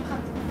bring us some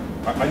cat.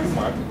 Are you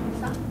mad?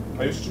 Sir?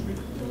 Are you stupid?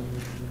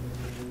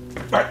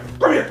 Right,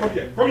 come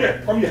here.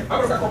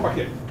 Akpuruka, come back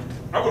here.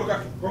 Akpuruka,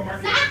 come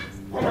back here.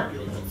 Come back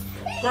here.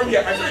 Come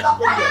here, I said, come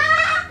here.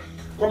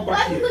 Come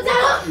back here.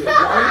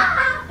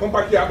 Come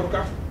back here,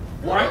 Akpuruka.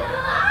 1,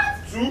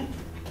 2,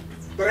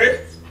 3,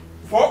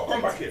 4.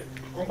 Come back here.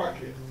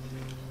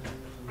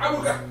 Akpuruka, I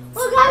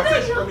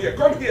said,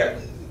 come here.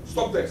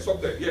 Stop there.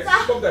 Yes,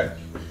 stop there.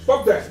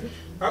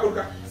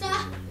 Akpuruka.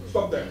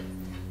 Stop there.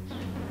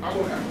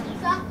 Akpuruka.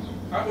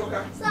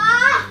 Sir. I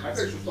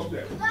said you should stop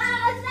there.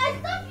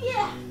 Stop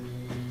here.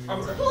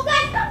 Akpuruka.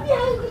 Stop here.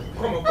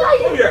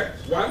 Come here.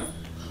 1,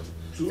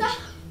 2. Sir.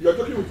 You're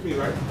joking with me,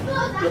 right? No,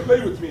 you're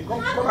playing with me.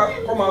 Come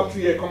out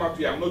here.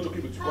 I'm not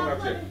joking with you. Come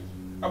out here.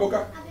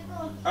 Akpuruka.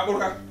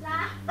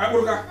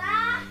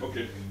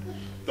 Okay.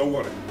 Don't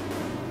worry.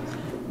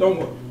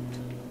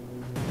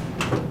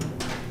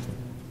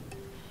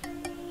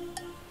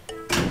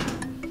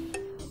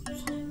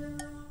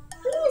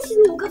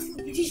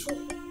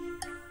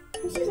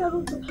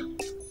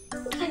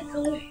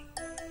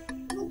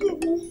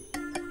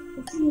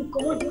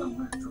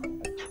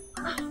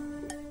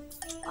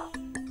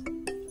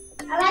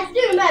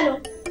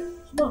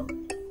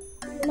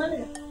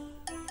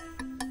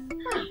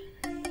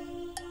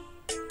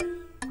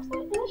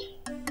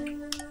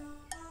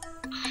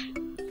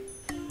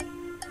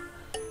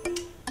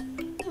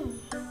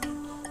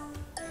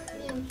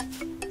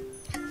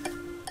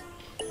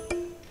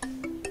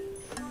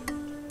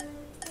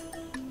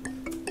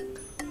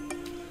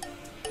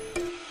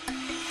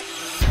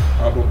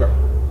 Akpuruka,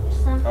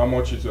 how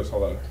much is your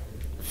salary?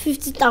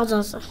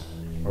 50,000, sir.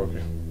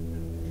 Okay.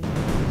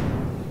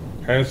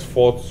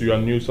 Henceforth, your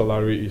new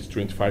salary is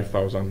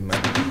 25,000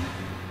 naira.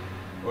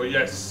 Oh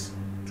yes,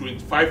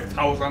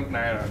 25,000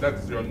 naira.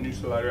 That's your new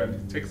salary, and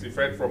it takes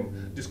effect from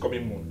this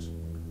coming month.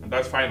 And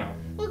that's fine now.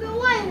 Okay,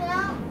 why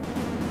now?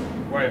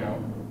 Why now?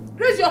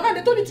 Raise your hand.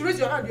 They told you to raise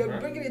your hand. You're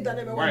bringing it down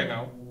everywhere. Why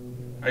now?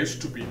 Are you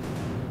stupid?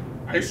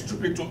 Are you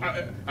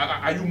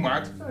are you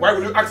mad? Sorry. Why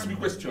will you ask me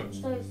questions?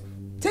 Sorry.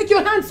 Take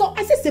your hands. So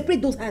I said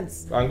separate those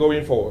hands. And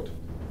going forward,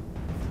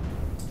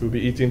 you'll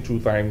be eating 2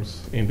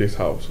 times in this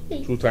house.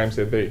 2 times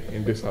a day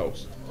in this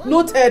house.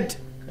 Noted.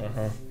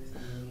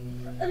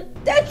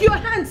 Take your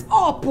hands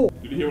up. Did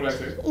you hear what I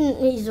said?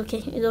 It's okay.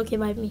 It's okay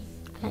by me.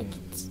 I like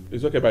it.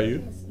 It's okay by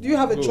you? Do you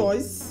have a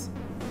choice?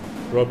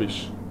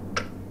 Rubbish.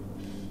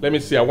 Let me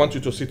see. I want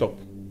you to sit up.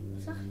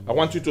 Sir? I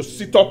want you to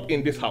sit up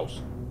in this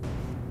house.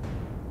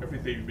 Every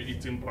day you'll be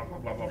eating blah blah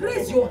blah blah.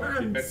 Raise blah, your blah,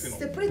 hands. blah,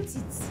 Separate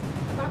it.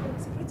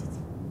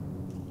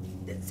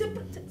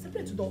 Separate it.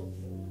 Separate it all.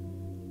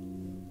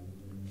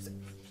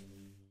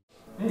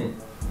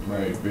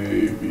 My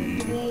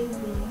baby.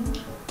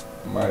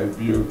 My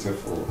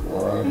beautiful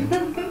one.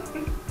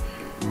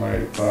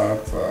 My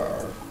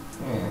tata.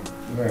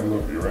 I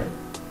love you, right?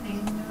 I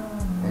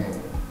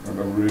know. And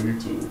I'm ready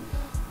to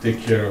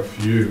take care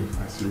of you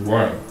as you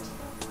want.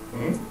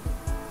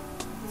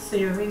 So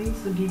you're ready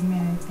to give me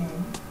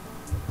anything?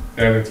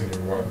 Anything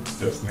you want,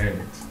 just name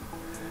it.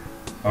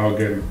 I'll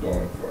get it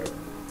done for you.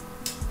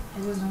 I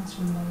just want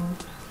to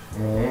love.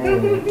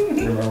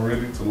 And I'm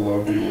ready to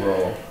love you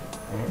well.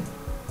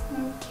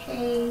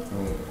 Okay.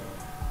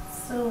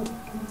 So,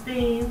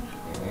 babe,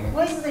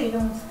 why is it you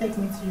don't take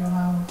me to your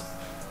house?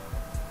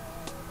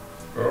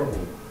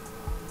 Oh.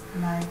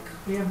 Like,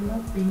 we have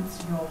not been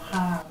to your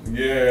house.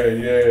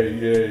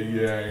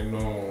 Yeah, I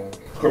know.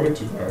 Coming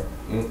to that,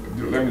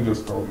 let me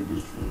just tell you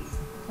this truth.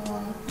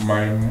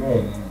 My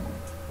mom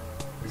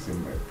is in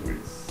my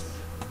place.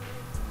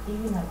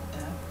 Even like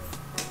that?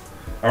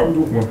 I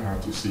wouldn't want her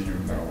to see you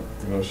now.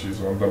 You know,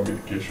 she's under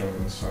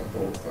medications and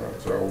all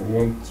that. So I would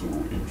want to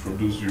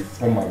introduce you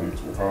formally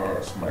to her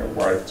as my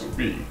wife to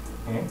be.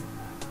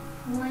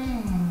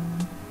 When?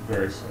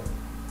 Very soon.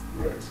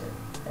 Very soon.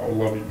 I will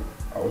love you.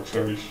 I will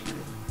cherish you.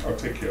 I'll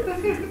take care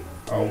of you.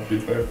 I'll be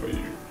there for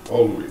you.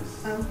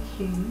 Always.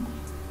 Okay.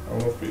 I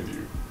will not fade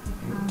you.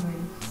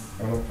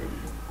 I will not fade you.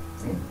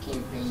 Okay,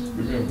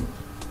 baby.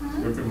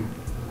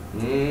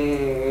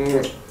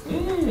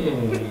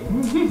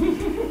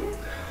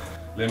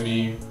 Let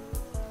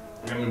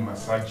me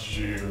massage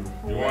you.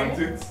 You want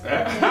it?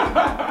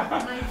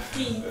 My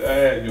feet.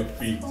 Your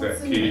feet,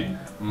 okay.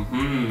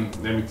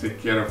 Let me take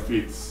care of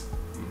it.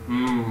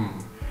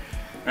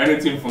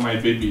 Anything for my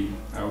baby,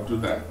 I'll do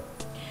that.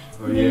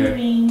 Oh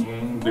baby,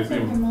 yeah. what's the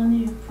money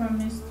you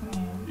promised me?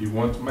 You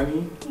want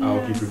money? Yeah.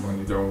 I'll give you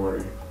money, don't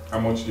worry. How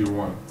much do you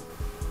want?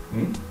 2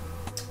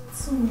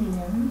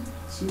 million.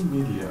 2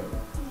 million?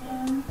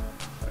 Yeah.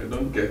 I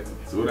don't get it.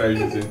 What are you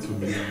using 2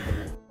 million for?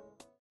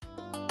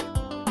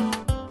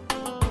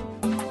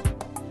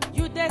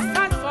 You dey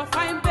search for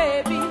fine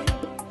baby,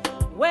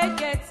 we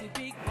get a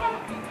big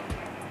body.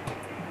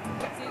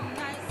 It's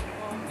nice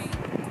for me.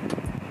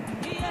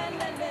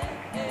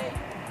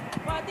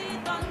 Body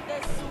done the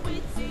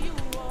sweet to you.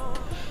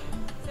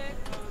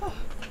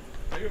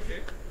 Are you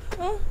okay?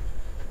 Huh?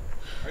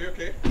 Are you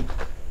okay?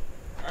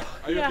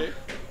 Are you Yeah. okay?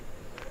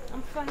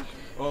 I'm fine.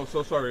 Oh,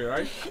 so sorry,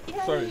 right?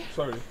 Yeah. Sorry.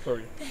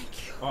 Thank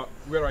you.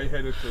 Where are you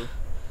headed to?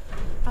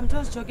 I'm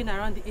just jogging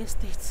around the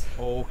estate.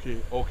 Oh,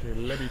 okay.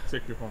 Let me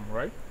take you home,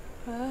 right?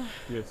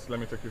 Yes, let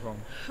me take you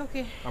home.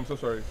 Okay. I'm so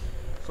sorry.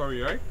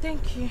 Sorry, right?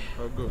 Thank you.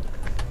 Oh, good.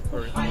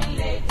 Sorry. Fine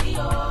lady,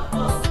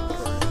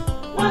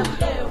 one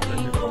day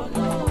we go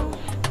know.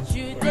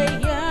 You dey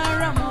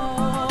hear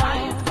more.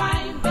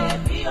 Fine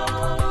baby,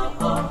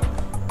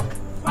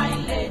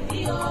 fine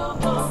lady,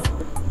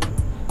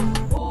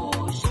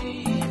 who she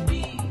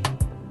be?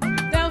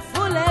 Them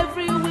full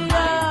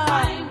everywhere.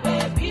 Fine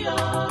baby,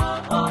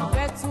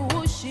 get to who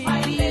she be.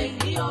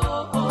 Lady,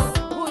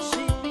 who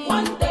she be?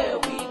 One day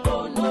we go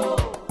know.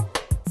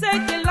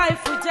 Take the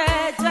life with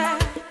jeje.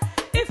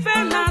 If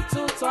I'm not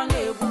to turn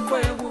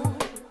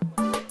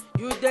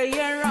you dey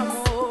hear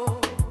more.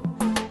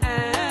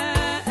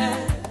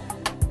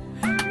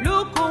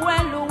 Look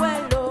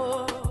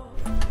well.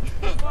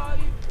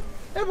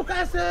 Ebuka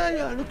say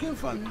you're looking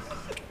for me.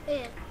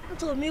 Yeah, I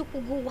told me to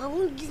go. I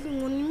won't give you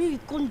money. Me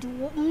come to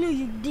work. Me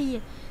you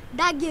dey.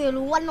 That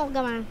girl one of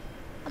them.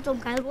 I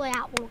told him go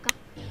Akpuruka.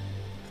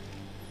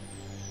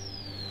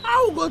 I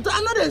will go to.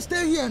 I know they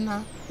stay here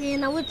now. Yeah,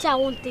 now what I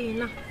want to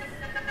now.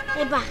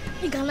 Eba,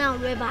 you can now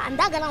Eba, and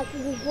that gonna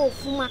go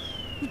for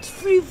with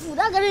free food.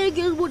 That gonna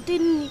get what they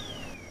need.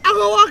 I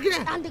go work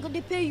here. And they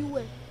gonna pay you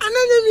well. And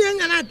then you ain't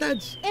gonna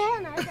touch. I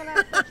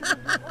gonna touch you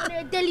on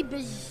a daily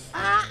basis.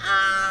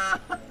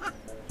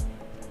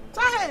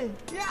 Hey,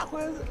 yeah,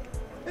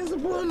 it's a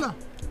bonus.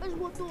 Let's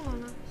go to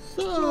Nana.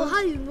 So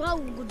how you go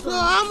to? So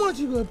how much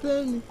you go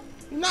pay me?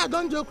 You know I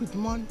don't joke with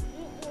money.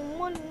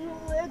 Money,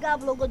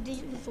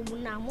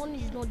 money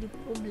is not the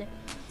problem.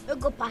 You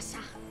go pass.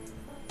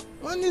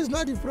 Money is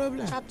not the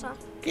problem. Tata.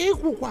 Okay,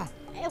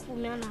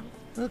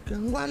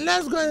 well,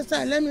 let's go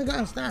inside. Let me go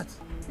and start.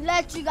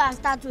 Let you guys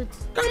start with.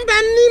 Come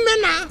back,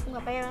 me now.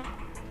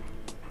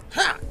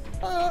 Ha!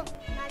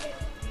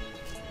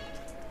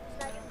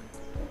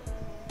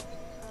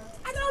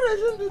 I don't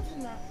resume duty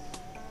now.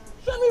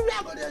 Show me where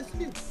I go to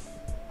sleep.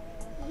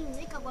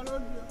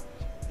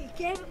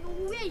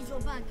 Where is your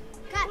bag?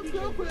 Okay,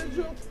 joke.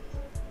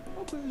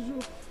 Okay,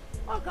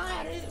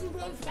 I'm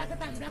going to start at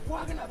the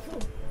walking at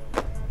home.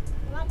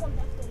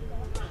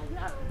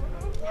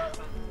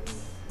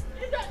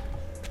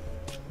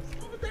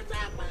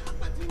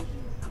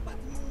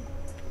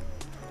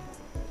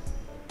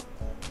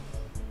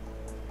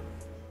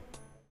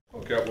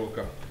 Okay,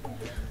 Akpuruka.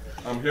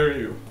 I'm hearing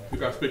you. You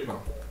can speak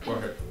now. Go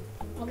ahead.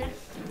 Okay.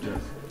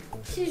 Yes.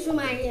 She's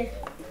my ear.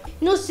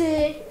 You know,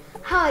 say,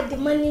 how they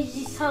manage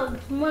this house,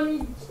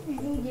 manage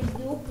even they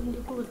open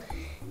the clothes.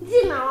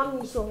 This is my one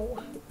mission.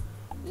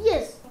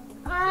 Yes,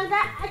 and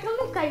I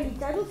cannot carry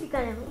it. I don't think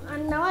I am.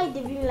 And now I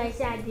didn't like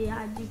say they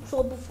had the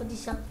trouble for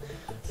this house.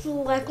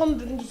 So I can't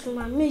bring this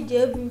woman. Maybe they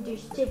help me to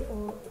stay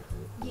for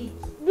it.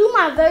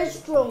 Woman very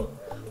strong.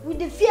 With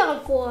the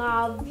fear for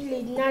our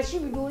village, now she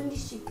will do only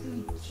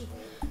security.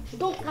 She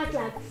don't catch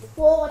like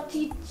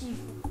 40 thieves.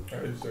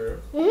 Are you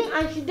serious?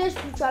 And she is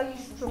spiritually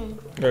strong.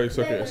 No, it's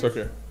okay, it's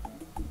okay.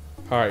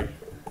 Hi.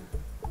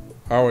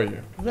 How are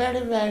you? Very,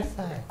 very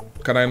fine.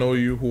 Can I know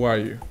you? Who are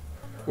you?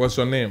 What's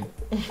your name?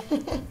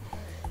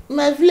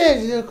 My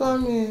village, they call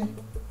me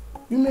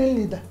women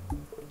leader.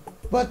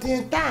 But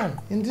in town,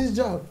 in this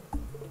job,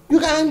 you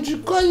can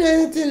call me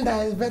anything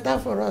that is better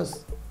for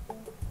us.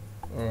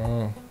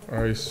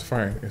 It's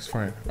fine, it's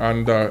fine.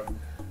 And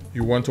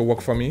you want to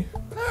work for me?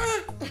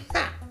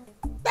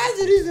 That's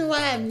the reason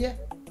why I'm here.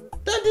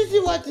 Don't you see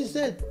what he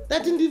said?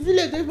 That in the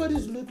village everybody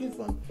is looking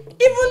for me.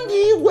 Even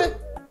the Igwe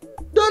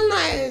don't know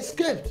I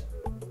escaped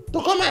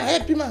to come and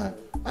help him and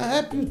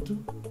help you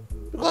too.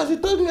 Because he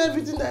told me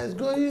everything that is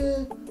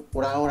going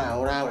ura ura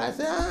ura ura. I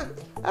said,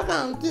 how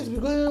can things be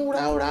going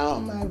ura ura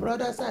on my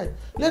brother's side?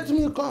 Let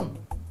me come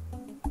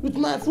with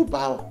my full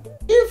power.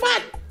 In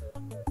fact,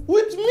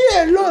 with me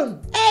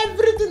alone,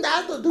 everything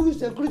that has to do with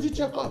security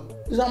checkup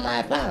is on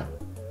my palm.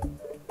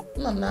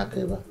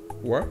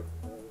 What?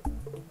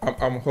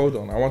 Hold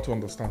on. I want to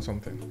understand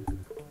something.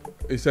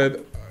 He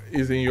said,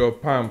 "Is in your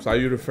palms." Are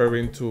you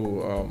referring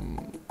to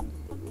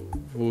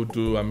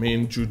voodoo? I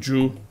mean,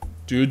 juju.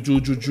 Do you do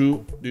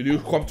juju? Did you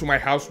come to my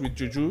house with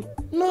juju?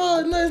 No,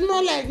 it's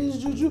not like it's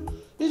juju.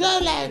 It's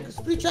just like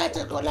spiritual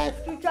checkup, like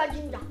Spiritual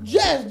ginger.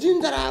 yes,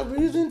 ginger I'll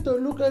be using to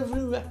look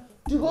everywhere.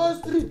 The whole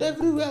street,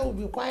 everywhere will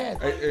be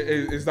quiet.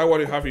 Is that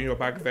what you have in your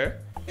bag there?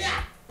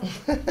 Yeah.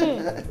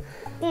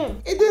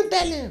 He didn't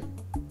tell him.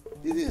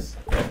 This is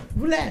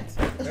bullet.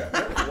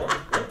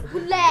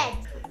 Bullet.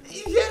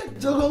 Yeah,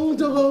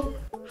 jogong.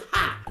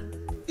 Ha!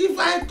 If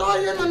I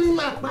told you money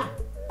mapa,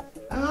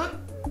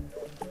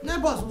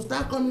 neighbors will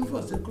start coming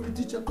for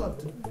security checkup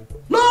too.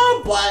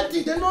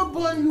 Nobody, they not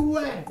born you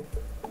well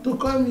to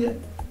come here.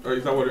 Oh,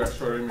 is that what you're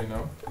assuring me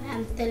now? I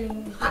am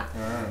telling you.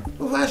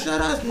 If I shut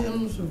us, they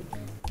also.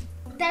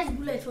 That's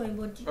bullet for your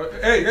body.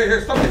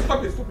 Hey, stop it.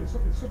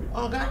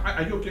 Okay.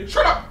 Are you okay?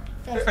 Shut up!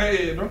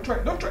 Hey,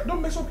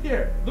 don't mess up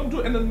here. Don't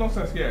do any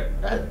nonsense here.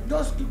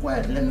 Just keep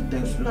quiet, let me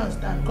take slow and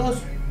stand.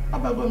 Cause,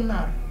 Papa go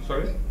now.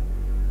 Sorry?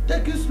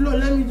 Take it slow,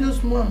 let me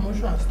just move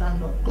motion and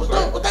stand up. Cause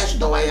don't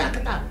worry,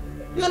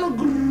 you know,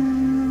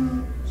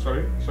 grrrr.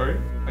 Sorry?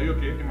 Are you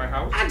okay? In my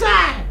house?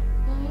 Ajay!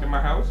 In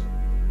my house?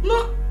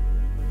 No.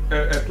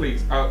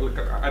 Please, look,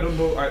 I don't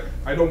know.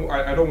 I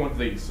don't want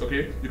this.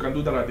 Okay, you can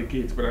do that at the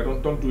gate, but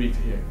don't do it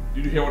here.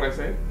 Did you hear what I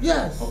said?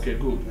 Yes. Okay,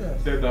 good.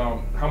 Yes. Then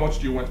how much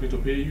do you want me to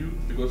pay you?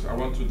 Because I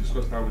want to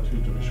discuss that with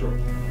you to be sure.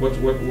 What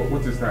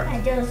is that?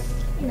 I just,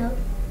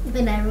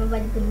 when I remember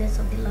the goodness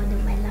of the Lord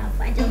in my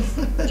life, I just.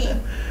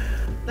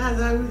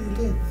 That's how we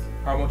get.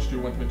 How much do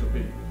you want me to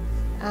pay?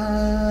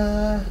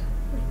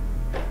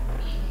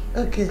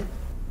 Okay.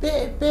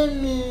 Pay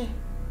me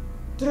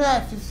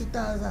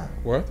 350,000.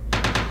 What?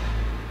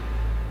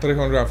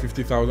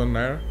 350,000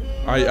 naira?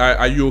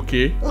 Are you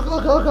okay?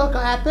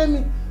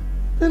 Okay.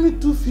 Pay me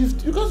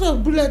 250 because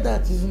of bullet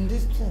that is in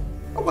this thing.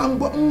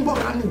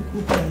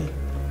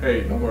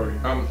 Hey, don't worry.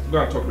 Go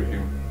and talk with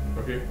him.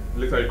 Okay?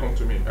 Later you come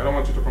to me. I don't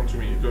want you to come to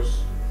me.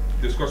 Just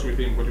discuss with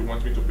him what you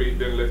want me to pay.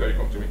 Then later you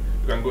come to me.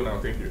 You can go now.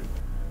 Thank you.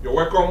 You're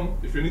welcome.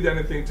 If you need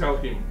anything, tell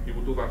him. He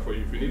will do that for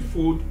you. If you need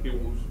food, he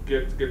will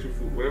get you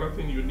food. Whatever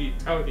thing you need,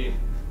 tell him.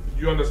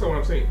 Do you understand what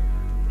I'm saying?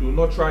 Do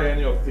not try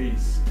any of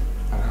these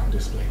around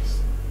this place.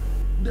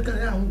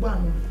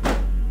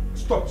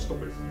 Stop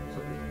it.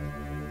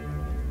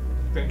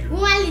 Thank you.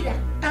 Woman leader.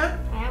 I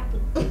have to.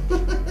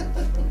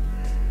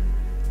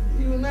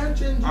 You will not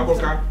change.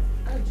 Akpuruka,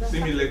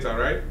 see me later,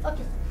 right?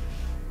 Okay.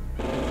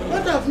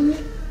 What of me?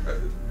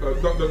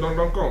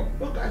 Don't come.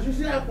 Okay, I should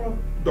see Akpuruka.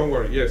 Don't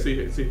worry. Yeah, see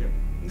him.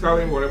 Tell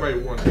him whatever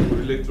you want. He will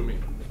relate to me.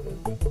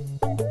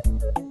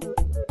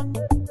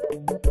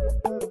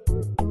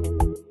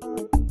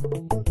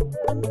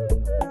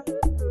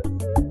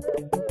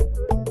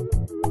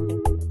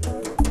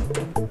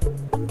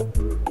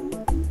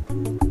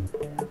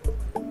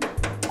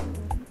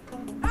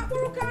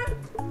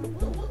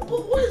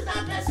 Who is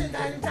that person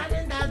that is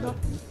running that door?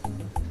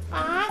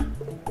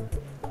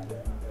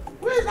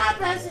 Who is that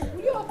person?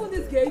 Will you open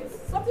this gate?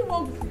 Something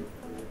wrong with you.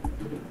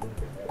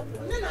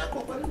 Who is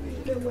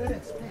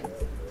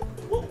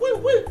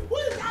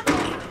that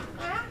person?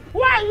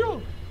 Who are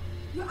you?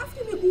 You're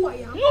asking me who I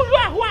am?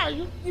 Who are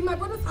you? In my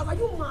brother's house, are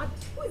you mad?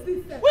 Who is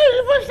this? Who is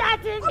even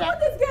shouting Open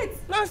this gate!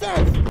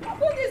 Nonsense!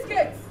 Open this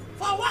gate!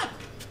 For what?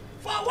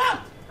 For what?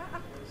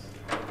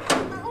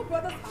 In my own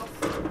brother's house.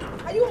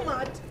 Are you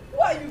mad? Who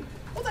are you?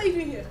 What are you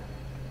doing here?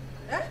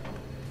 Eh?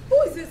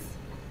 Who is this?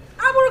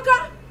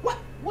 Akpuruka! What?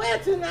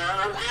 Wait now,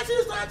 I'm asking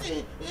you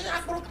something.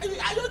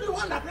 Are you the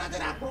one that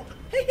planted Akpuruka?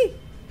 Hey!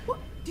 What?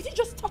 Did you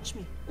just touch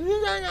me?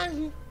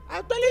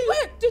 I'm telling you.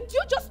 Wait, did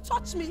you just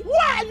touch me? Who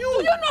are you?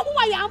 Do you know who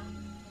I am?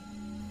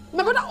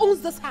 My brother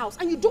owns this house,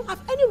 and you don't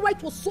have any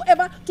right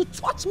whatsoever to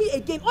touch me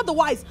again.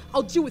 Otherwise,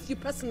 I'll deal with you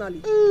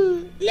personally.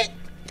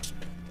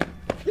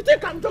 You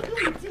think I'm joking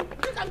with you? You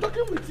think I'm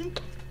joking with you?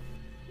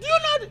 Do you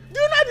know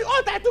the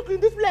oath I took in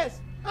this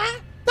place? Huh?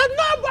 That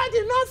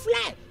nobody, no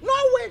fly, no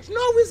witch,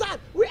 no wizard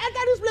will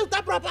enter this place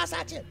without proper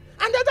searching.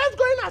 And they're just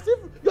going as if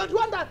you're the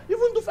one that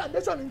even do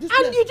foundation in this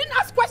place. And you didn't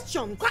ask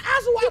questions.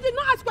 You did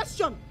not ask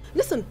questions.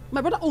 Listen,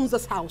 my brother owns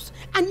this house,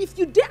 and if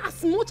you dare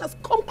as much as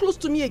come close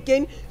to me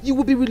again, you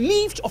will be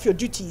relieved of your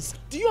duties.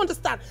 Do you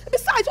understand?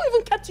 Besides, who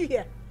even kept you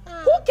here?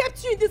 Who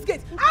kept you in this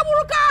gate?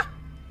 Akpuruka!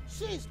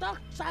 Stop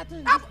shouting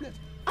in this place.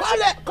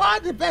 Call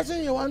the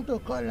person you want to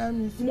call.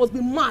 You must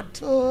be mad.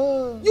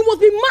 You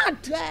must be mad.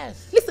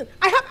 Yes. Listen,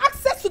 I have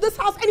access to this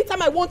house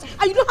anytime I want,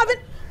 and you don't have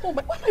it. Oh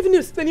my! Why am I even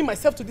explaining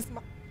myself to this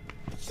man?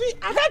 See,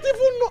 I don't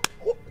even know.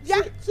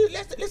 Yeah. See,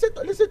 listen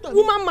to me.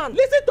 Woman man.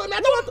 Listen to me.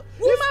 I don't want to.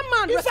 Woman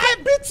man. If I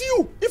beat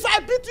you,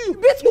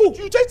 beat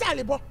who? You change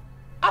Taliban.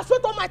 I swear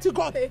to Almighty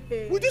God.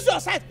 With this your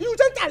side, you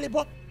change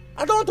Taliban.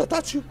 I don't want to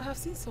touch you. I have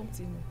seen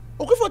something.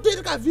 Okay, for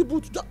taking a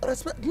V-boot,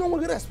 respect. No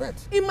one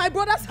respect. In my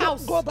brother's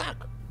house. Go back.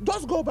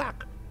 Just go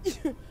back.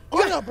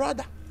 Call your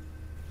brother.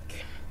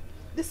 Okay.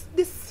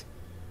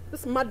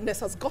 This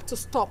madness has got to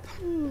stop.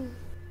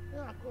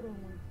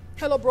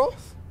 Hello, bro.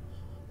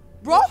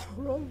 Bro?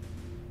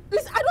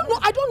 Listen,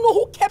 I don't know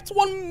who kept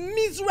one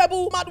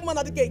miserable mad woman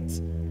at the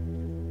gate.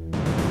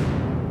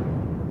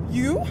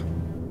 You?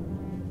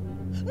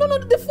 No,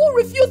 the fool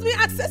refused me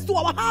access to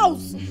our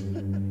house.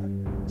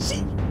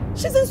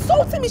 She's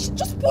insulting me. She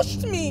just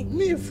pushed me.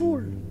 Me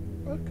fool.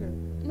 Okay.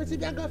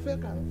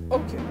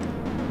 Okay.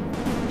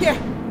 Here.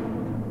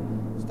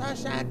 Start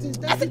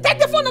shouting. I said, take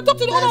the phone and talk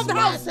to the owner of the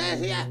house.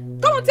 Here.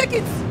 Come on, take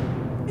it.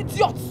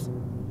 Idiots.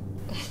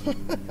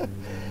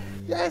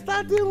 You're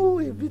starting who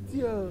will beat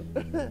you.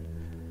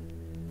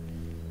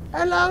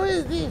 Hello, who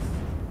is this?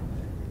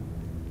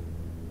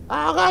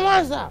 Come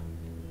on, sir.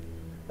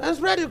 Let's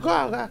spread the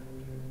call, huh?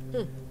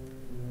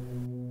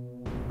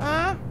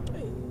 Huh?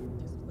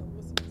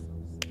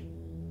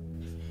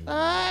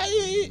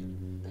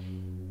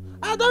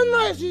 I don't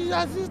know if she's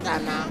your sister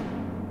now.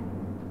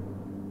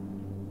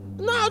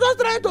 No, I'm just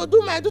trying to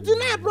do my duty.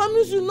 Now I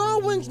promise you, no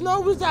winch,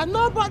 no wizard.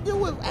 Nobody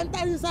will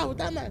enter this house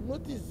without my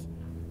notice.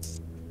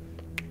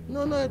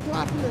 No, it won't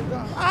happen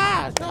again.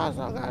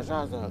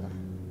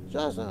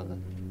 Sure,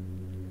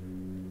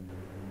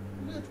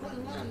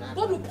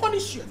 God will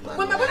punish you.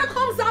 When my brother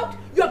comes out,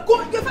 you're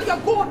gone. You're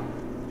gone.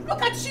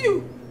 Look at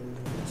you.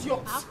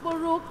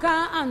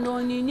 Akpuruka and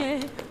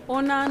Onine,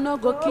 Ona no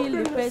go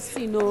kill the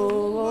person.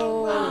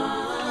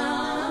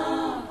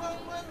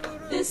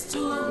 This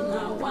too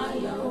now why?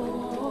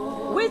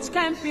 Which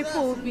kind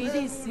people be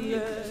this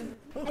year?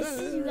 I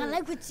see you. I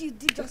like what you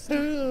did just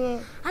now.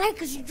 I like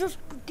because you just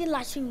did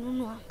lashing.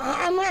 No.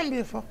 I know him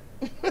before.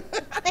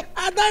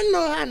 I don't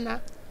know her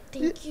now.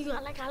 Thank you. I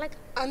like.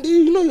 And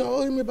you know you're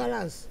owing me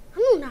balance. I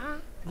know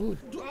now. Good.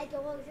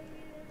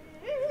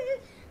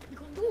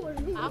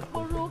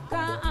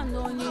 Akpuruka and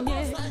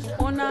Onine,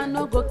 Ona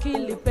no go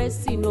kill the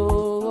person.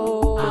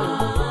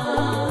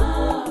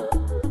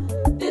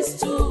 This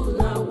too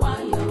now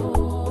why?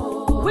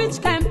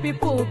 Which kind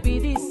people be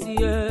this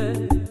year?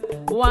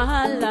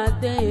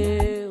 Wahala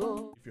day.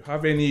 If you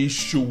have any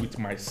issue with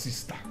my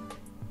sister,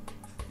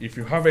 if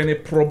you have any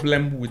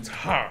problem with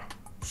her,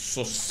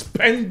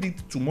 suspend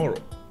it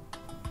tomorrow.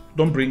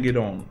 Don't bring it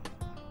on.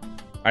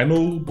 I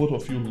know both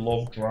of you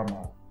love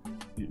drama.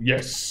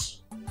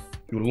 Yes,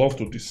 you love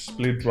to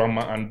display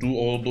drama and do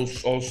all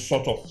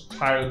sort of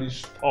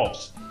childish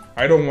stuff.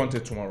 I don't want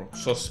it tomorrow.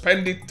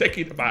 Suspend it, take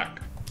it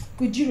back.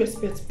 With due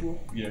respect, bro.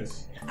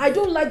 Yes. I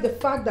don't like the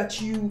fact that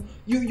you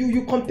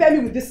compare me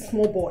with this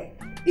small boy.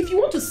 If you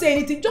want to say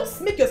anything, just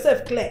make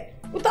yourself clear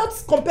without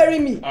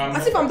comparing me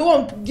as if I'm the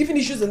one giving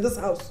issues in this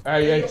house.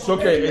 It's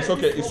okay.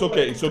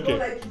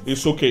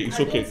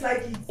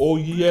 Oh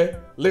yeah,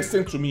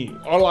 listen to me.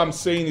 All I'm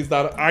saying is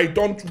that I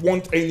don't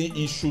want any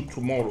issue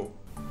tomorrow.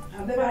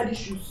 I've never had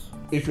issues.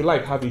 If you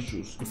like, have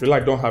issues. If you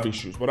like, don't have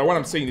issues. But what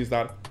I'm saying is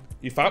that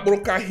if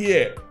Akpuruka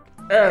here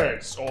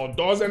errs or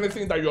does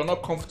anything that you're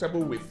not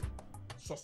comfortable with,